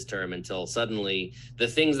heard this term until suddenly the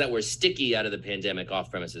things that were sticky out of the pandemic,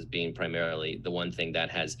 off-premises being primarily the one thing that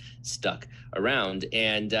has stuck around.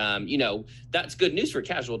 And, that's good news for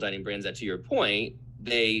casual dining brands that, to your point,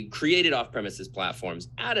 they created off-premises platforms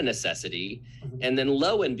out of necessity. Mm-hmm. And then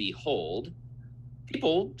lo and behold,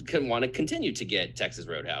 people can want to continue to get Texas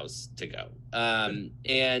Roadhouse to go.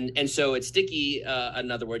 And so it's sticky.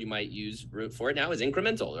 Another word you might use for it now is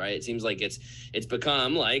incremental, right? It seems like it's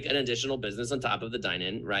become like an additional business on top of the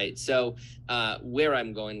dine-in, right? So where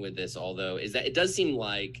I'm going with this, although, is that it does seem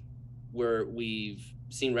like we've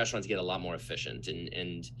seen restaurants get a lot more efficient.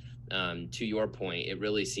 And to your point, it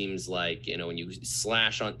really seems like, when you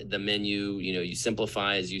slash on the menu, you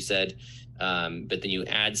simplify, as you said, but then you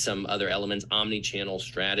add some other elements, omni-channel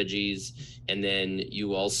strategies, and then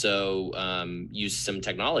you also use some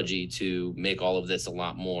technology to make all of this a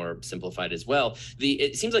lot more simplified as well.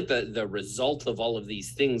 It seems like the result of all of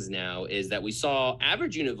these things now is that we saw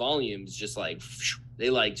average unit volumes just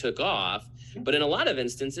they took off. But in a lot of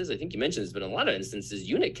instances, I think you mentioned this, but in a lot of instances,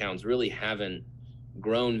 unit counts really haven't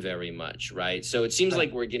grown very much, right? So it seems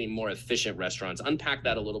like we're getting more efficient restaurants. Unpack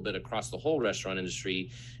that a little bit across the whole restaurant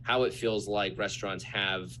industry, how it feels like restaurants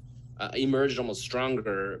have emerged almost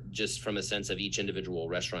stronger just from a sense of each individual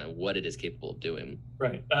restaurant and what it is capable of doing.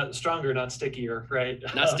 Right. Stronger, not stickier, right?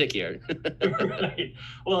 Not stickier. Right.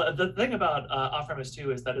 Well, the thing about off-premise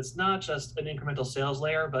too is that it's not just an incremental sales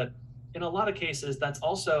layer, but in a lot of cases, that's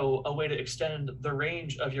also a way to extend the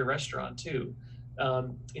range of your restaurant too.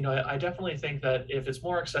 I definitely think that if it's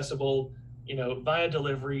more accessible, via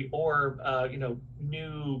delivery or,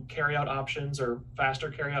 new carryout options or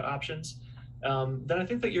faster carryout options, then I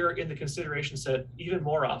think that you're in the consideration set even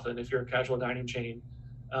more often if you're a casual dining chain,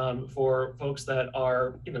 for folks that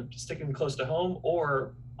are, sticking close to home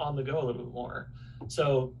or on the go a little bit more.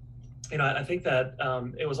 So, I think that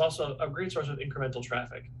it was also a great source of incremental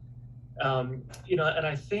traffic. And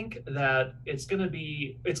I think that it's going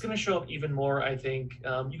to show up even more. I think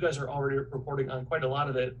you guys are already reporting on quite a lot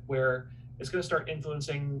of it, where it's going to start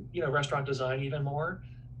influencing, restaurant design even more,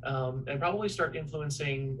 and probably start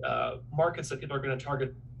influencing markets that people are going to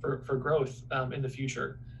target for growth in the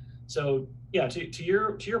future. So yeah, to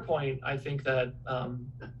your point, I think that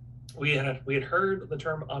we had heard the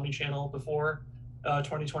term omnichannel before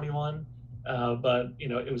 2021, but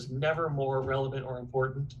it was never more relevant or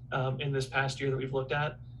important in this past year that we've looked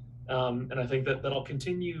at. And I think that'll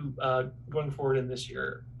continue going forward in this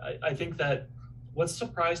year. I think that what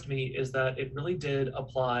surprised me is that it really did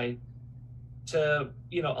apply to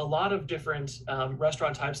a lot of different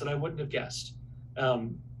restaurant types that I wouldn't have guessed.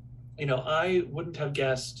 I wouldn't have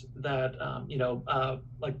guessed that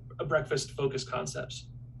like a breakfast focused concepts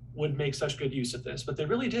would make such good use of this, but they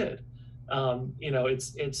really did.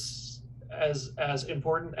 It's as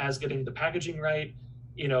important as getting the packaging right,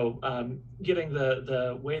 getting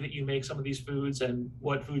the way that you make some of these foods and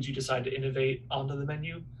what foods you decide to innovate onto the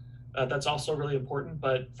menu. That's also really important.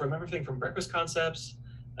 But from everything from breakfast concepts,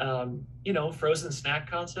 frozen snack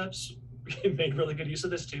concepts, made really good use of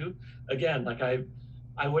this too. Again, like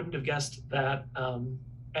I wouldn't have guessed that.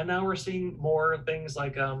 And now we're seeing more things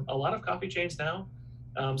like a lot of coffee chains now.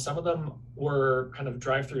 Some of them were kind of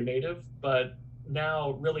drive-through native, but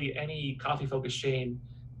now really any coffee-focused chain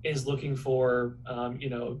is looking for,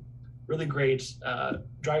 really great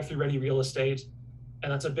drive-through ready real estate.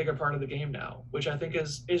 And that's a bigger part of the game now, which I think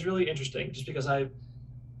is really interesting, just because the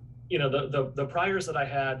priors that I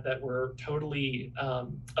had that were totally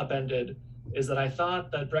upended is that I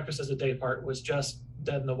thought that breakfast as a day part was just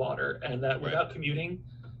dead in the water, and that without commuting,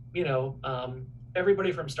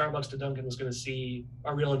 everybody from Starbucks to Dunkin' was going to see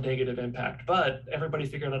a real negative impact. But everybody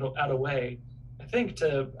figured out a way, I think,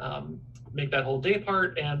 to make that whole day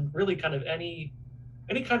part, and really kind of any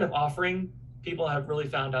kind of offering, people have really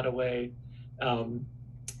found out a way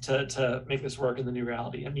to make this work in the new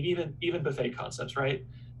reality. I mean, even buffet concepts, right?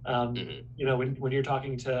 When you're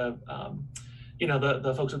talking to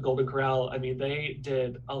the folks at Golden Corral, I mean, they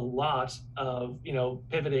did a lot of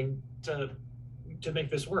pivoting to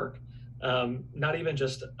make this work. Not even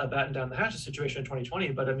just a batten down the hatches situation in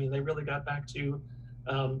 2020, but I mean, they really got back to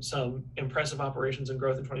some impressive operations and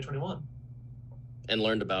growth in 2021. And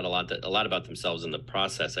learned about a lot about themselves in the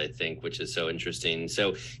process, I think, which is so interesting.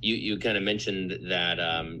 So you kind of mentioned that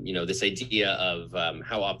this idea of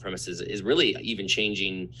how off premises is really even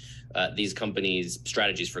changing these companies'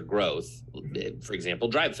 strategies for growth. For example,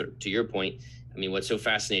 drive-through. To your point, I mean, what's so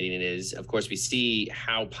fascinating is, of course, we see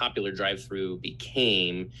how popular drive-through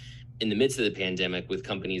became in the midst of the pandemic, with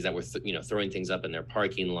companies that were throwing things up in their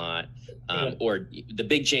parking lot, or the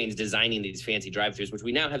big chains designing these fancy drive-thrus, which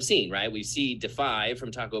we now have seen, right? We see Defy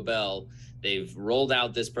from Taco Bell. They've rolled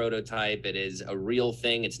out this prototype. It is a real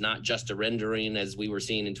thing. It's not just a rendering as we were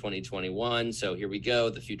seeing in 2021. So here we go.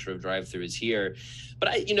 The future of drive-thru is here.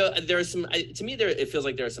 But there are some, to me, it feels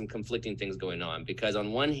like there are some conflicting things going on, because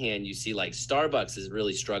on one hand, you see like Starbucks is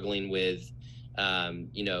really struggling with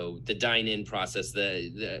the dine-in process.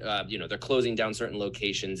 They're closing down certain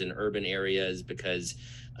locations in urban areas because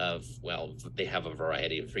of, they have a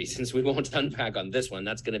variety of reasons we won't unpack on this one.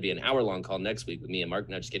 That's going to be an hour-long call next week with me and Mark.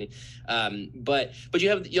 No, just kidding. But you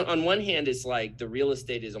have, on one hand, it's like the real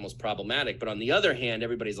estate is almost problematic, but on the other hand,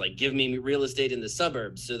 everybody's like, give me real estate in the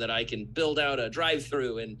suburbs so that I can build out a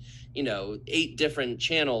drive-through and 8 different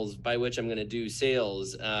channels by which I'm going to do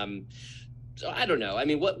sales. So I don't know. I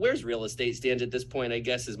mean, where's real estate stand at this point, I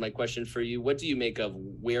guess, is my question for you. What do you make of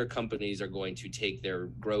where companies are going to take their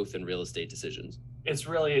growth and real estate decisions? It's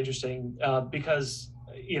really interesting because,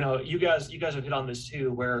 you guys have hit on this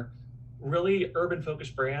too, where really urban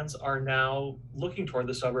focused brands are now looking toward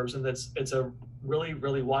the suburbs, and it's a really,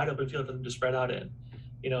 really wide open field for them to spread out in.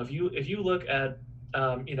 If you look at,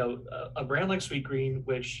 a brand like Sweetgreen,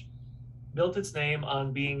 which built its name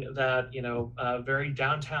on being that very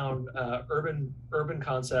downtown urban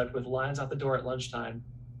concept with lines out the door at lunchtime,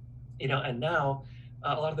 and now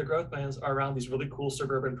a lot of the growth plans are around these really cool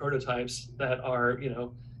suburban prototypes that are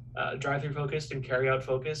drive-through focused and carry out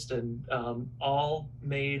focused, and all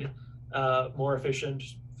made more efficient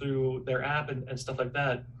through their app and stuff like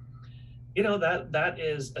that. That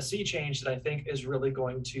is a sea change that I think is really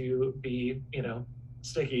going to be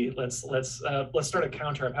sticky. Let's start a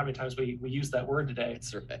counter of how many times we use that word today.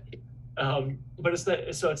 That's right. But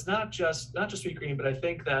it's not just Sweetgreen, but I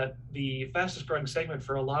think that the fastest growing segment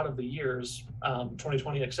for a lot of the years,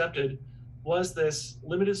 2020 accepted, was this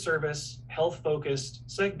limited service, health focused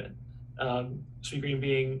segment. Sweetgreen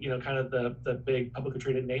being kind of the big publicly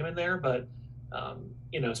traded name in there, but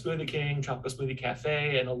Smoothie King, Tropical Smoothie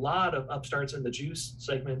Cafe, and a lot of upstarts in the juice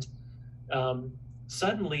segment.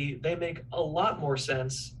 Suddenly they make a lot more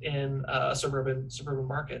sense in a suburban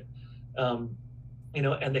market, and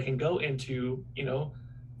they can go into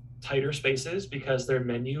tighter spaces because their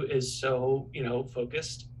menu is so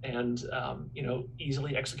focused and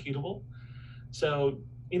easily executable. So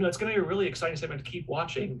it's going to be a really exciting segment to keep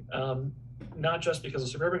watching, not just because of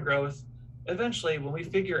suburban growth. Eventually, when we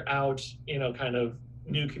figure out, kind of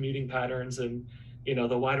new commuting patterns and,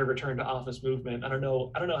 the wider return to office movement, I don't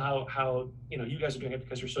know how you guys are doing it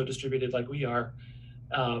because you're so distributed like we are.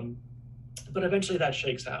 But eventually that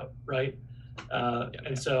shakes out, right?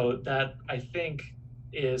 And so that, I think,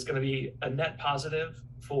 is going to be a net positive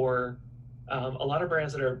for a lot of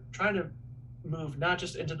brands that are trying to move not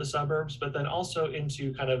just into the suburbs, but then also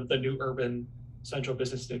into kind of the new urban central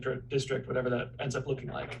business district, whatever that ends up looking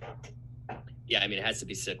like. Yeah, I mean, it has to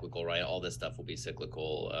be cyclical, right? All this stuff will be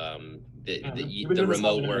cyclical. The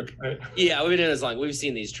remote work, right? Yeah, we've been doing this long. We've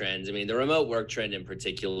seen these trends. I mean, the remote work trend in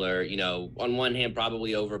particular, on one hand,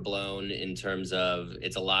 probably overblown in terms of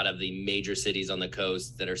it's a lot of the major cities on the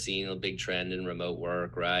coast that are seeing a big trend in remote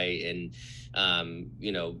work, right? And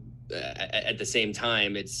at the same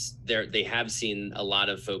time, they have seen a lot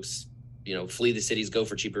of folks, flee the cities, go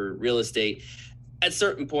for cheaper real estate. At a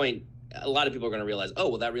certain point, a lot of people are going to realize, oh,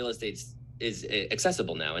 well, that real estate is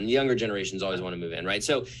accessible now, and younger generations always want to move in, right?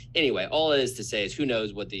 So anyway, all it is to say is, who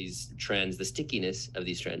knows what these trends, the stickiness of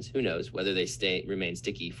these trends, who knows whether they remain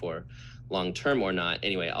sticky for long term or not.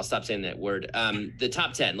 Anyway, I'll stop saying that word. The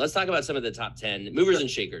top 10. Let's talk about some of the top 10 movers and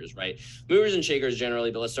shakers, right? Movers and shakers generally,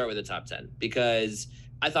 but let's start with the top 10 because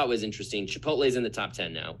I thought was interesting. Chipotle's in the top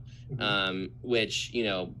 10 now, which,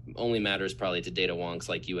 only matters probably to data wonks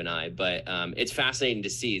like you and I, but it's fascinating to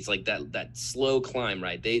see. It's like that slow climb,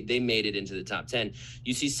 right? They made it into the top 10.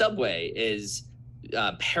 You see Subway is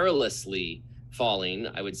perilously falling,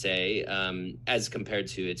 I would say, as compared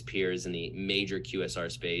to its peers in the major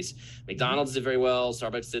QSR space. McDonald's did very well.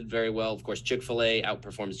 Starbucks did very well. Of course, Chick-fil-A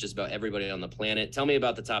outperforms just about everybody on the planet. Tell me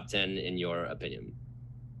about the top 10 in your opinion.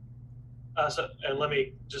 And let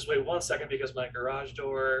me just wait 1 second because my garage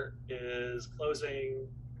door is closing.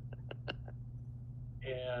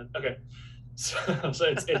 And okay, so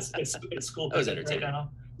it's school pickup right now.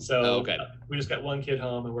 So we just got one kid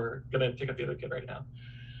home, and we're gonna pick up the other kid right now.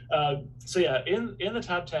 So yeah, in the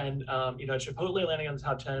top 10, Chipotle landing on the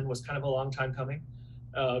top 10 was kind of a long time coming.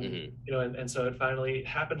 And so it finally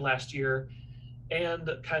happened last year, and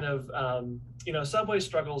kind of Subway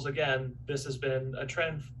struggles again. This has been a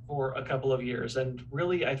trend for a couple of years, and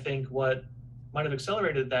really I think what might have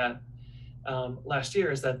accelerated that last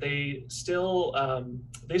year is that they still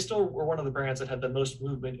were one of the brands that had the most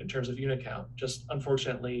movement in terms of unit count, just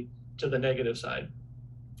unfortunately to the negative side.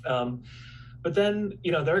 But then,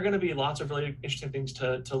 there are going to be lots of really interesting things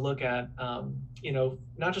to look at,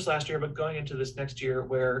 not just last year, but going into this next year,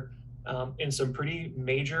 where in some pretty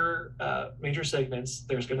major segments,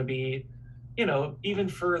 there's going to be, even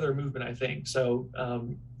further movement, I think. So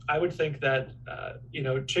I would think that,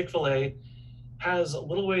 Chick-fil-A has a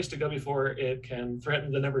little ways to go before it can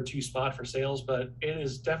threaten the number 2 spot for sales, but it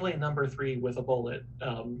is definitely number 3 with a bullet,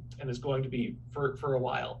 and is going to be for a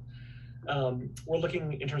while. We're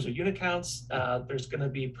looking in terms of unit counts. There's going to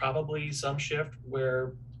be probably some shift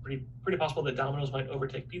where pretty possible that Domino's might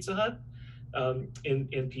overtake Pizza Hut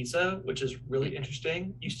in pizza, which is really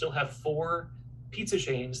interesting. You still have 4 pizza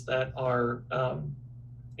chains that are,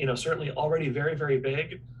 certainly already very, very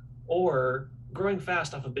big or growing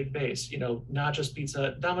fast off a big base. Not just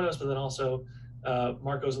Pizza Domino's, but then also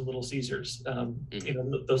Marco's and Little Caesars.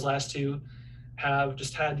 Those last 2 have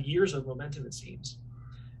just had years of momentum, it seems.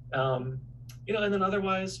 And then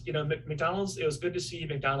otherwise, McDonald's, it was good to see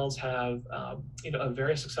McDonald's have, a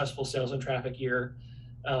very successful sales and traffic year.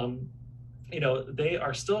 They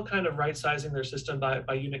are still kind of right-sizing their system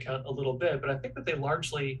by unit count a little bit, but I think that they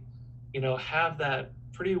largely, have that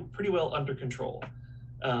pretty well under control.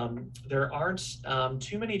 There aren't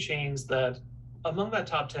too many chains that, among that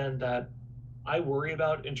top 10, that I worry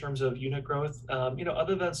about in terms of unit growth,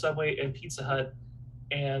 other than Subway and Pizza Hut.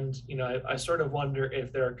 And, I sort of wonder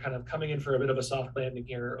if they're kind of coming in for a bit of a soft landing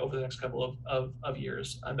here over the next couple of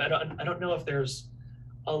years. I don't know if there's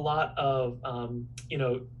a lot of,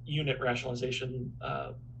 unit rationalization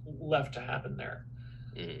left to happen there.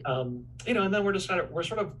 And then we're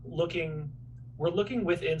looking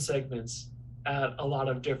within segments at a lot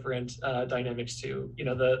of different dynamics too.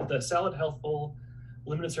 The Salad Healthful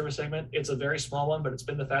limited service segment, it's a very small one, but it's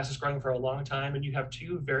been the fastest growing for a long time. And you have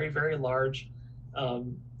 2 very, very large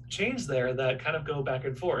chains there that kind of go back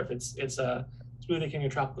and forth. It's a Smoothie King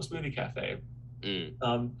and Tropical Smoothie Cafe.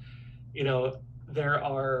 There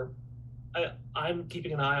are, I'm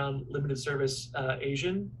keeping an eye on limited service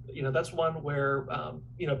Asian. That's one where,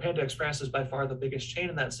 Panda Express is by far the biggest chain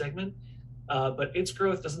in that segment, but its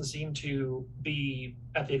growth doesn't seem to be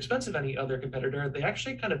at the expense of any other competitor. They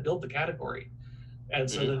actually kind of built the category. And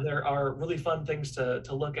so then there are really fun things to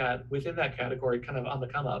look at within that category, kind of on the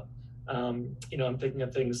come up. I'm thinking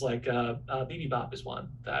of things like BB Bop is one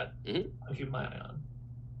that I'm keeping my eye on.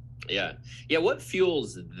 Yeah. What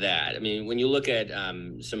fuels that? I mean, when you look at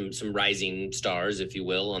some rising stars, if you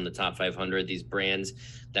will, on the top 500, these brands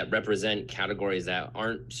that represent categories that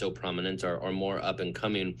aren't so prominent or more up and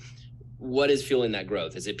coming, what is fueling that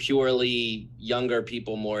growth? Is it purely younger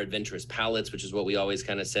people, more adventurous palates, which is what we always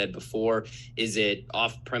kind of said before? Is it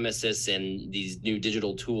off premises and these new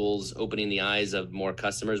digital tools opening the eyes of more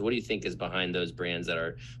customers? What do you think is behind those brands that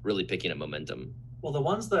are really picking up momentum? Well, the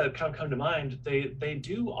ones that kind of come to mind, they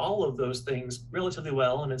do all of those things relatively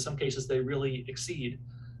well, and in some cases they really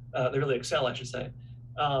excel, I should say.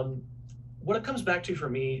 What it comes back to for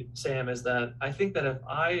me, Sam, is that I think that if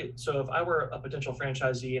I were a potential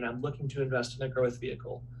franchisee and I'm looking to invest in a growth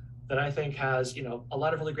vehicle that I think has, a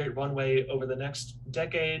lot of really great runway over the next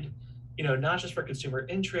decade, not just for consumer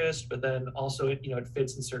interest, but then also, it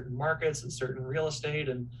fits in certain markets and certain real estate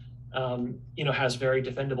and, has very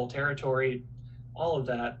defendable territory, all of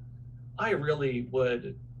that, I really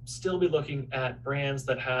would still be looking at brands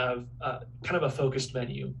that have kind of a focused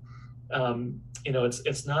menu.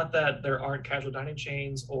 It's not that there aren't casual dining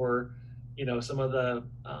chains or, some of the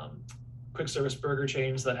quick service burger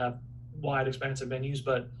chains that have wide, expansive menus,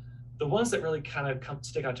 but the ones that really kind of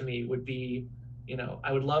stick out to me would be,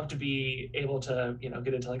 I would love to be able to,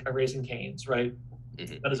 get into like a Raising Cane's, right?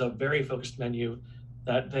 That is a very focused menu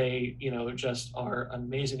that they, just are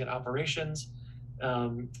amazing at operations.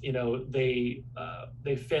 They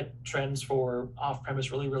fit trends for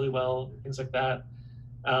off-premise really, really well, things like that.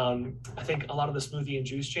 I think a lot of the smoothie and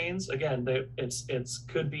juice chains, again, it's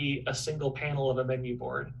could be a single panel of a menu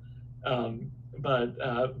board, but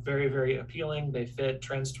very, very appealing. They fit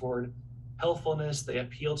trends toward healthfulness. They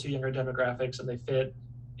appeal to younger demographics, and they fit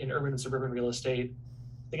in urban and suburban real estate.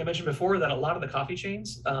 I think I mentioned before that a lot of the coffee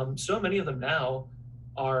chains, so many of them now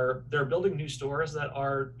they're building new stores that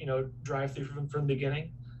are, drive-through from the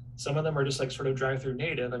beginning. Some of them are just like sort of drive-through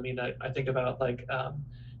native. I mean, I think about like,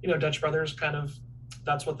 Dutch Brothers kind of,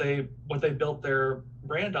 that's what they built their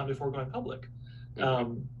brand on before going public.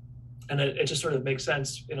 And it just sort of makes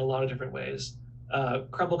sense in a lot of different ways.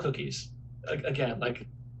 Crumble Cookies, again, like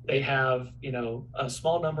they have, a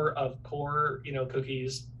small number of core,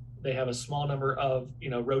 cookies. They have a small number of,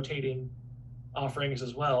 rotating offerings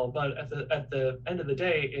as well. But at the end of the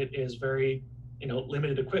day, it is very,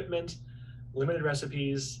 limited equipment, limited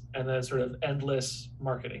recipes, and then sort of endless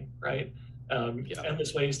marketing, right?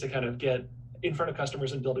 Endless ways to kind of get in front of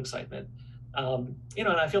customers and build excitement. And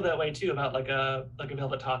I feel that way too about like a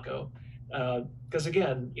Velvet Taco, because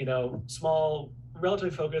again, small,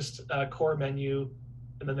 relatively focused core menu,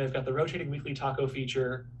 and then they've got the rotating weekly taco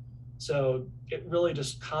feature. So it really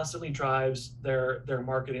just constantly drives their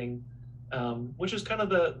marketing, which is kind of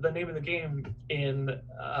the name of the game in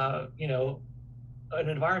an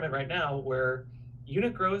environment right now where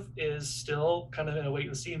unit growth is still kind of in a wait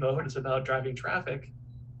and see mode. It's about driving traffic.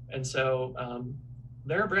 And so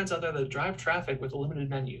there are brands out there that drive traffic with a limited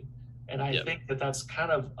menu. And I think that that's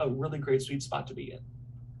kind of a really great sweet spot to be in.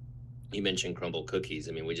 You mentioned Crumble Cookies.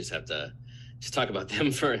 I mean, we just have to just talk about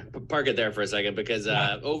them park it there for a second, because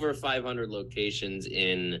over 500 locations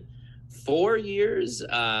in 4 years.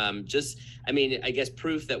 I guess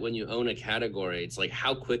proof that when you own a category, it's like,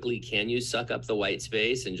 how quickly can you suck up the white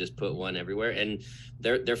space and just put one everywhere? And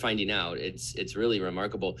they're finding out. It's really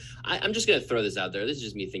remarkable. I'm just going to throw this out there. This is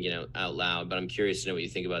just me thinking out loud, but I'm curious to know what you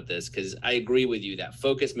think about this, because I agree with you. That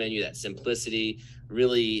focus menu, that simplicity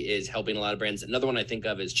really is helping a lot of brands. Another one I think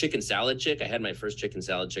of is Chicken Salad Chick. I had my first Chicken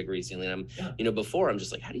Salad Chick recently, and before I'm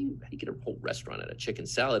just like, how do you get a whole restaurant at a chicken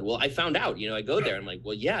salad? Well, I found out, I go there and I'm like,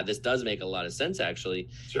 well, yeah, this does make a lot of sense actually.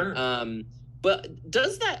 Sure. But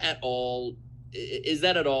is that at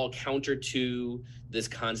all counter to this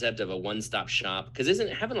concept of a one-stop shop? Because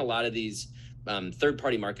isn't having a lot of these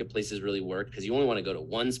third-party marketplaces really work? Because you only want to go to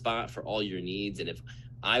one spot for all your needs. And if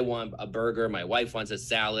I want a burger, my wife wants a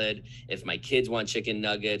salad, if my kids want chicken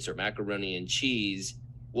nuggets or macaroni and cheese,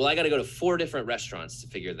 well, I got to go to 4 different restaurants to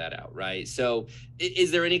figure that out, right? So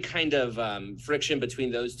is there any kind of friction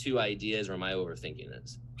between those two ideas, or am I overthinking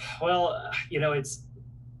this? Well,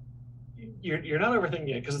 you're not overthinking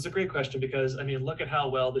it, because it's a great question, because look at how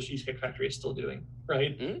well the Cheesecake Factory is still doing,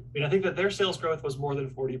 right? I think that their sales growth was more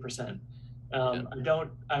than 40%.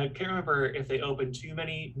 I can't remember if they opened too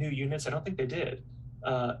many new units. I don't think they did.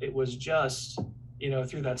 It was just,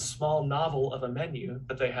 through that small novel of a menu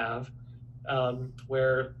that they have,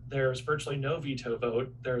 where there's virtually no veto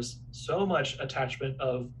vote. There's so much attachment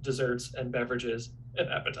of desserts and beverages and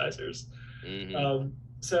appetizers.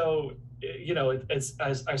 So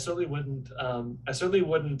I certainly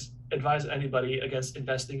wouldn't advise anybody against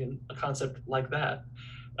investing in a concept like that.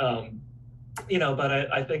 But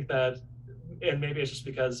I think that, and maybe it's just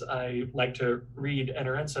because I like to read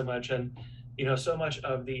NRN so much, and so much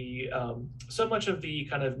of the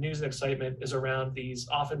kind of news and excitement is around these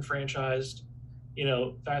often franchised,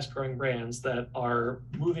 fast growing brands that are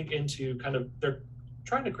moving into they're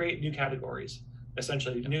trying to create new categories,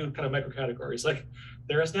 essentially new kind of micro categories. Like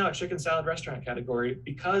there is now a chicken salad restaurant category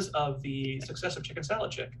because of the success of Chicken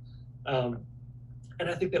Salad Chick. And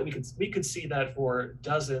I think that we could see that for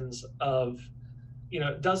dozens of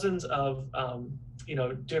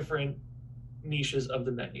different niches of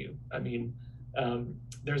the menu. I mean,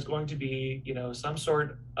 there's going to be, some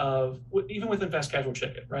sort of, even within fast casual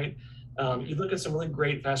chicken, right? You look at some really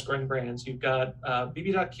great fast growing brands. You've got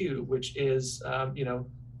BB.Q, which is,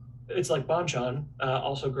 it's like Bonchon,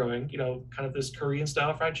 also growing, kind of this Korean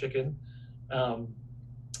style fried chicken.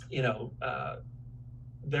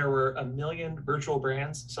 There were 1 million virtual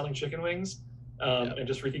brands selling chicken wings, and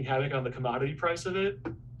just wreaking havoc on the commodity price of it.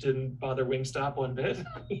 Didn't bother Wingstop one bit.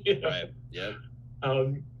 Right. Yep.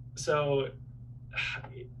 So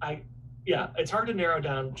it's hard to narrow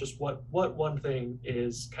down just what one thing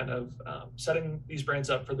is kind of setting these brands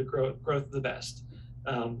up for the growth of the best.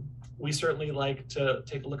 We certainly like to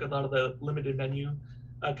take a look at a lot of the limited menu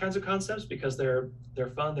kinds of concepts because they're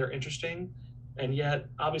fun, they're interesting, and yet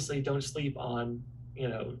obviously don't sleep on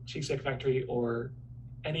Cheesecake Factory or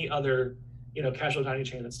any other casual dining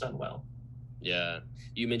chain that's done well. Yeah.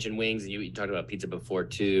 You mentioned wings, and you talked about pizza before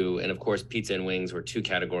too. And of course, pizza and wings were two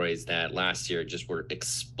categories that last year just were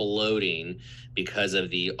exploding because of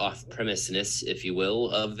the off-premise-ness, if you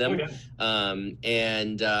will, of them.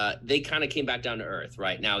 They kind of came back down to earth,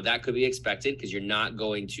 right? Now, that could be expected because you're not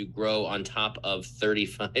going to grow on top of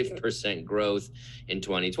 35% growth in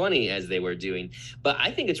 2020 as they were doing. But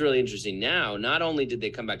I think it's really interesting now. Not only did they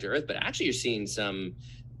come back to earth, but actually you're seeing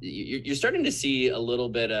you're starting to see a little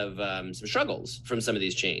bit of some struggles from some of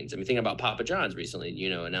these chains. I mean, thinking about Papa John's recently,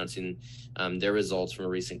 announcing their results from a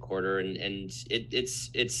recent quarter, and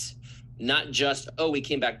it's not just, we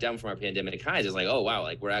came back down from our pandemic highs. It's like, oh wow,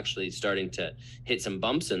 like we're actually starting to hit some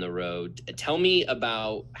bumps in the road. Tell me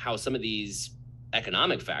about how some of these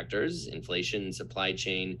economic factors, inflation, supply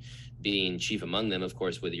chain being chief among them, of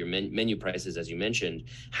course, with your menu prices, as you mentioned.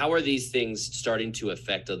 How are these things starting to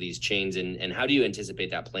affect all these chains, and how do you anticipate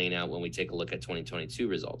that playing out when we take a look at 2022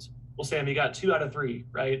 results? Well, Sam, you got 2 out of 3,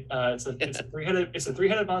 right? It's a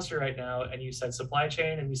three-headed monster right now, and you said supply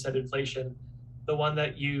chain and you said inflation. The one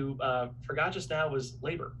that you forgot just now was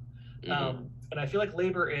labor. Mm-hmm. And I feel like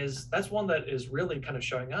labor that's one that is really kind of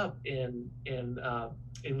showing up in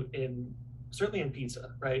certainly in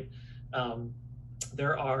pizza, right?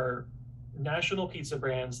 There are national pizza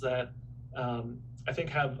brands that I think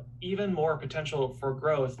have even more potential for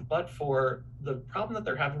growth, but for the problem that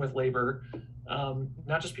they're having with labor,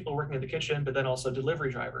 not just people working in the kitchen, but then also delivery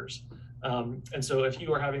drivers. And so if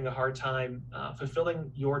you are having a hard time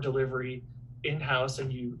fulfilling your delivery in-house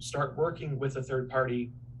and you start working with a third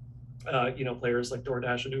party, players like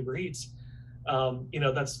DoorDash and Uber Eats,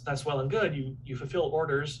 that's well and good. You fulfill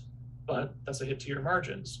orders, but that's a hit to your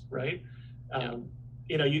margins, right?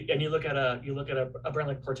 You look at a brand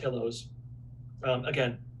like Portillo's,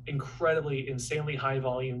 again, insanely high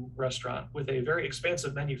volume restaurant with a very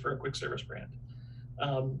expansive menu for a quick service brand.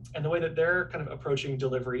 And the way that they're kind of approaching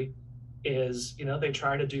delivery is, they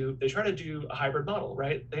try to do a hybrid model,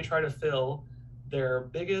 right? They try to fill their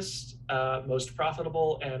biggest, most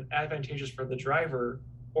profitable and advantageous for the driver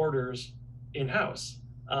orders in-house.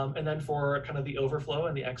 And then for kind of the overflow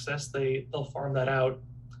and the excess, they'll farm that out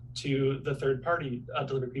to the third party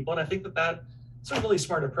delivery people. And I think that's a really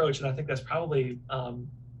smart approach. And I think that's probably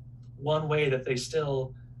one way that they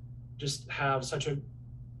still just have such a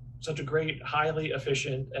great, highly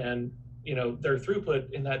efficient, and their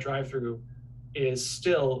throughput in that drive-through is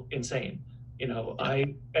still insane.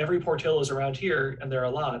 Every Portillo's around here, and there are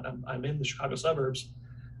a lot. I'm in the Chicago suburbs.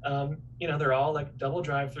 They're all like double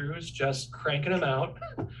drive-throughs, just cranking them out.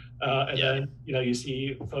 Then, you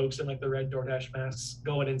see folks in like the red DoorDash masks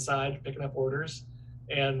going inside, picking up orders,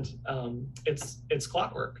 and it's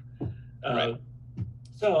clockwork. Right.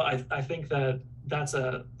 So I think that's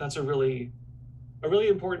a really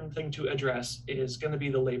important thing to address is going to be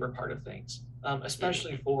the labor part of things,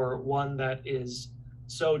 especially for one that is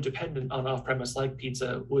so dependent on off-premise like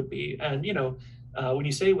pizza would be. And when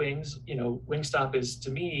you say wings, Wingstop is,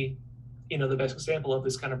 to me, the best example of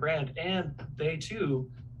this kind of brand. And they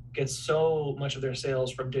too get so much of their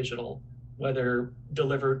sales from digital, whether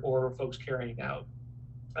delivered or folks carrying out.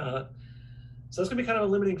 So that's going to be kind of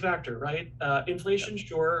a limiting factor, right? Inflation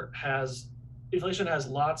has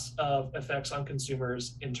lots of effects on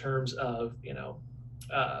consumers in terms of,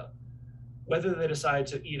 whether they decide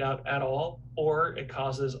to eat out at all, or it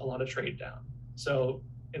causes a lot of trade down. So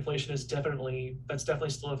inflation is definitely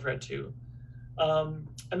still a threat too. And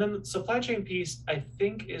then the supply chain piece, I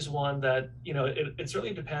think, is one that, it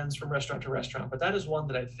certainly depends from restaurant to restaurant, but that is one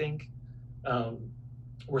that I think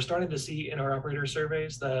we're starting to see in our operator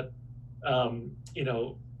surveys that,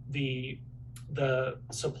 the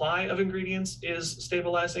supply of ingredients is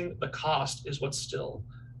stabilizing, the cost is what's still,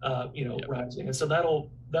 rising. And so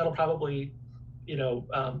that'll probably,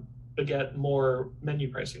 beget more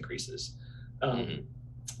menu price increases.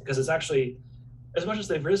 Because it's actually, as much as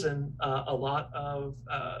they've risen, a lot of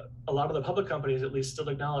the public companies at least still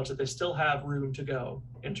acknowledge that they still have room to go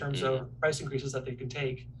in terms of price increases that they can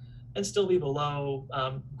take and still be below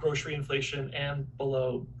grocery inflation and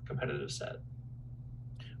below competitive set.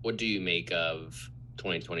 What do you make of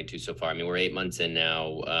 2022 so far? I mean, we're 8 months in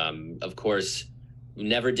now. Of course, we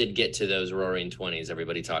never did get to those roaring 20s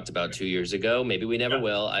everybody talked about 2 years ago. Maybe we never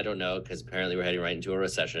will. I don't know, because apparently we're heading right into a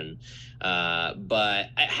recession. But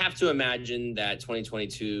I have to imagine that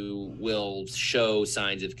 2022 will show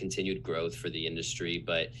signs of continued growth for the industry.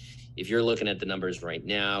 But if you're looking at the numbers right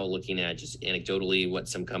now, looking at just anecdotally what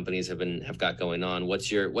some companies have got going on, what's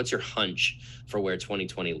your hunch for where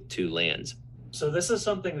 2022 lands? So this is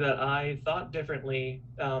something that I thought differently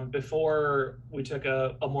before we took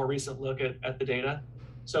a more recent look at the data.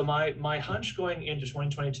 So my hunch going into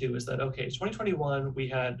 2022 is that, okay, 2021, we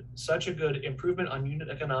had such a good improvement on unit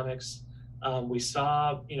economics. We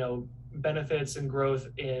saw, benefits and growth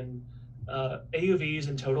in AUVs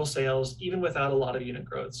and total sales, even without a lot of unit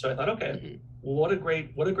growth. So I thought, okay, what a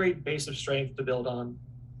great base of strength to build on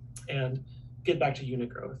and get back to unit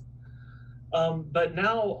growth. But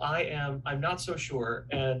now I'm not so sure,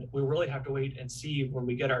 and we really have to wait and see when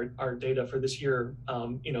we get our data for this year,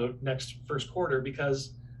 next first quarter,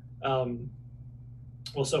 because,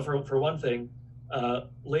 so for one thing,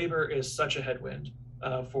 labor is such a headwind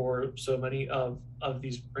for so many of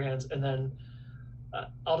these brands. And then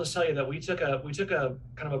I'll just tell you that we took a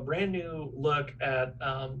kind of a brand new look at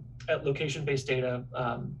location-based data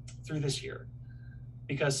through this year,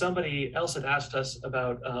 because somebody else had asked us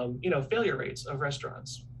about, failure rates of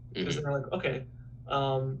restaurants. Because they were like, okay,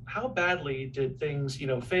 how badly did things,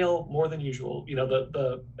 fail more than usual?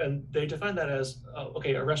 And they defined that as,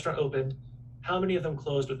 okay, a restaurant opened, how many of them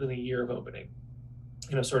closed within a year of opening?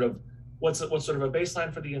 Sort of what's sort of a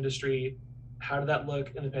baseline for the industry? How did that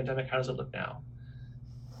look in the pandemic? How does it look now?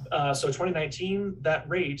 So 2019, that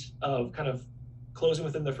rate of kind of closing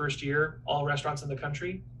within the first year, all restaurants in the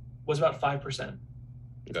country, was about 5%.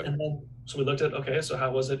 Okay. And then, so we looked at, okay, so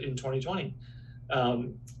how was it in 2020?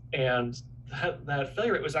 And that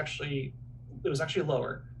failure rate was actually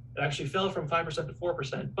lower. It actually fell from 5% to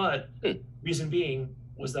 4%, but reason being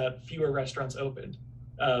was that fewer restaurants opened.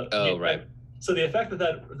 Right. So the effect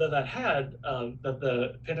that had, that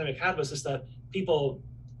the pandemic had, was just that people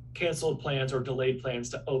canceled plans or delayed plans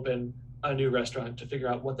to open a new restaurant to figure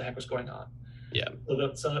out what the heck was going on. Yeah. So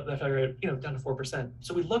the failure rate, down to 4%.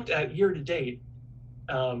 So we looked at year to date.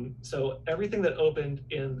 So everything that opened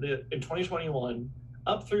in 2021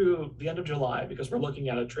 up through the end of July, because we're looking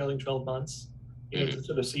at a trailing 12 months, to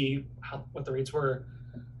sort of see what the rates were,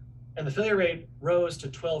 and the failure rate rose to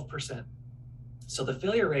 12%. So the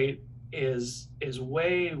failure rate is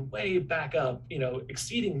way back up,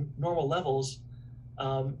 exceeding normal levels.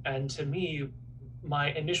 And to me,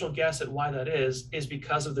 my initial guess at why that is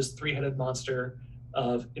because of this three-headed monster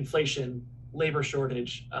of inflation, labor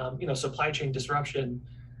shortage, supply chain disruption.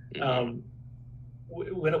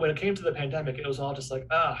 When it came to the pandemic, it was all just like,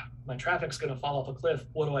 my traffic's going to fall off a cliff.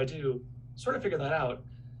 What do I do? Sort of figure that out.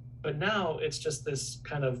 But now it's just this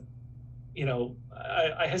kind of,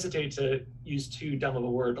 I hesitate to use too dumb of a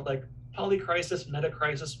word, but like polycrisis,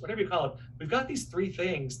 meta-crisis, whatever you call it. We've got these three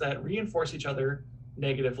things that reinforce each other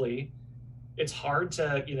negatively. It's hard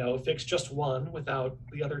to, fix just one without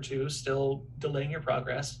the other two still delaying your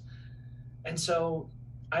progress. And so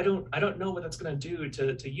I don't know what that's going to do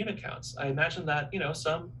to unit counts. I imagine that,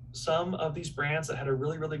 some of these brands that had a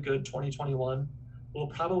really, really good 2021 will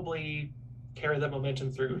probably carry that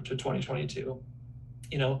momentum through to 2022.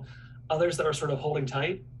 Others that are sort of holding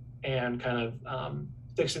tight and kind of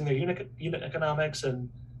fixing their unit economics and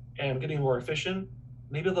getting more efficient,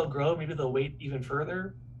 maybe they'll grow, maybe they'll wait even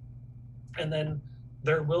further. And then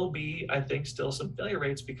there will be, I think, still some failure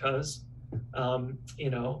rates because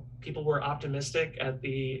people were optimistic at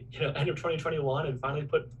the end of 2021 and finally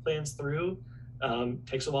put plans through.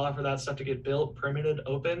 Takes a while for that stuff to get built, permitted,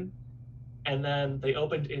 open. and then they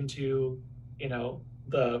opened into,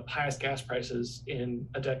 the highest gas prices in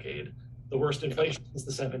a decade, the worst inflation since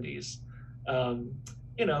the 70s.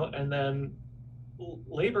 And then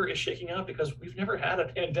labor is shaking out because we've never had a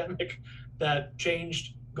pandemic that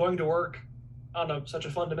changed going to work on such a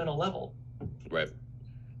fundamental level. Right.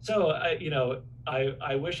 So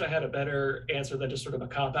I wish I had a better answer than just sort of a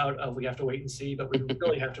cop out of we have to wait and see, but we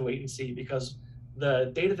really have to wait and see, because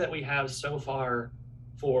the data that we have so far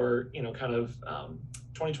for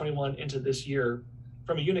 2021 into this year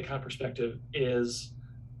from a unit count perspective is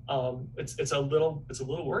it's a little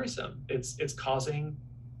worrisome. It's causing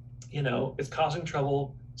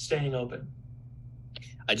trouble staying open.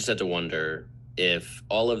 I just had to wonder if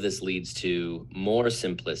all of this leads to more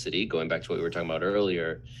simplicity, going back to what we were talking about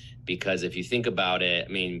earlier, because if you think about it,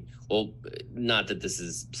 not that this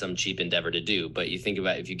is some cheap endeavor to do, but you think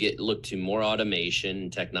about if you look to more automation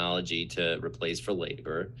and technology to replace for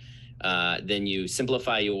labor, then you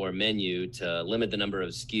simplify your menu to limit the number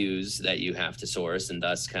of SKUs that you have to source, and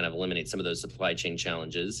thus kind of eliminate some of those supply chain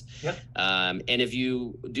challenges. Yep. And if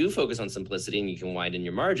you do focus on simplicity and you can widen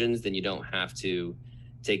your margins, then you don't have to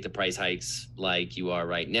take the price hikes like you are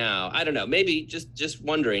right now. I don't know, maybe just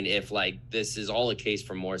wondering if this is all a case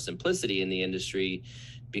for more simplicity in the industry,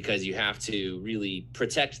 because you have to really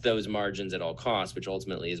protect those margins at all costs, which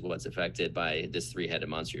ultimately is what's affected by this three-headed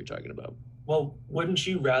monster you're talking about. Well, wouldn't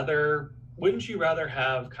you rather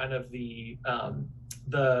have kind of the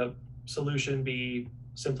solution be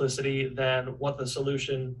simplicity than what the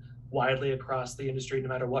solution widely across the industry, no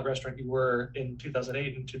matter what restaurant you were in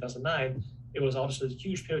 2008 and 2009, it was all just a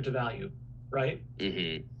huge pivot to value, right?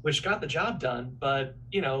 Mm-hmm. Which got the job done, but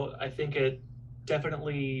I think it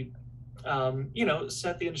definitely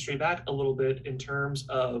set the industry back a little bit in terms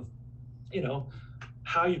of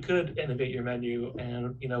how you could innovate your menu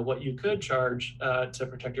and what you could charge to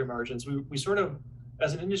protect your margins. We sort of,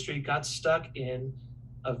 as an industry, got stuck in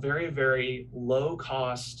a very, very low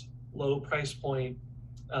cost, low price point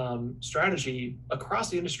strategy across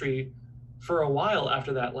the industry for a while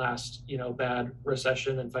after that last bad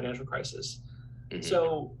recession and financial crisis. Mm-hmm.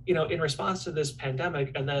 So in response to this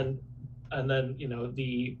pandemic and then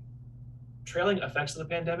the trailing effects of the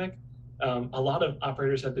pandemic, a lot of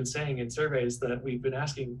operators have been saying in surveys that we've been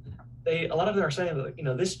asking, a lot of them are saying that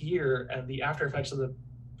this year and the after effects of the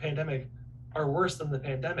pandemic are worse than the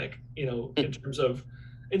pandemic, in terms of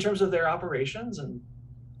their operations and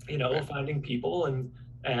finding people and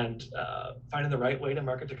finding the right way to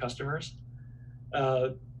market to customers.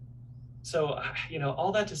 So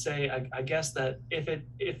all that to say, I guess that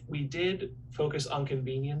if we did focus on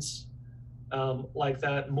convenience like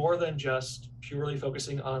that, more than just purely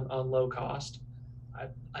focusing on low cost,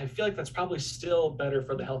 I feel like that's probably still better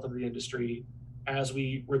for the health of the industry as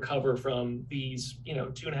we recover from these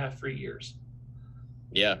 2.5, 3 years.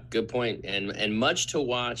 Yeah, good point. And much to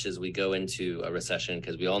watch as we go into a recession,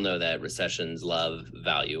 because we all know that recessions love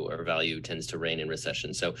value, or value tends to reign in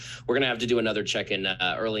recession. So we're going to have to do another check-in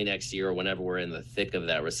early next year or whenever we're in the thick of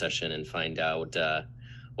that recession and find out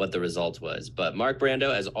what the result was. But Mark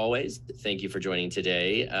Brando, as always, thank you for joining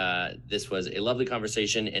today. This was a lovely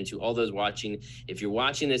conversation. And to all those watching, if you're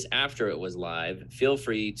watching this after it was live, feel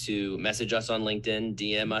free to message us on LinkedIn,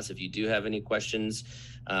 DM us if you do have any questions.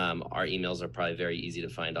 Our emails are probably very easy to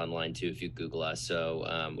find online too if you Google us.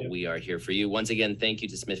 So we are here for you. Once again, thank you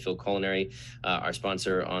to Smithfield Culinary, our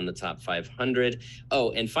sponsor on the Top 500.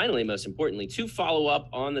 Oh, and finally, most importantly, to follow up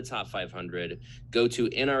on the Top 500, go to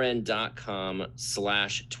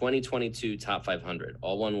nrn.com/2022 Top 500.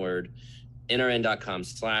 All one word,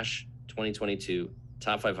 nrn.com/2022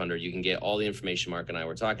 Top 500. You can get all the information Mark and I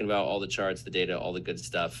were talking about, all the charts, the data, all the good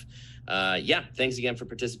stuff. Thanks again for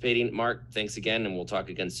participating. Mark, thanks again, and we'll talk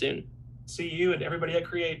again soon. See you and everybody at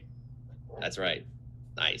Create. That's right.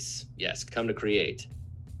 Nice. Yes, come to Create.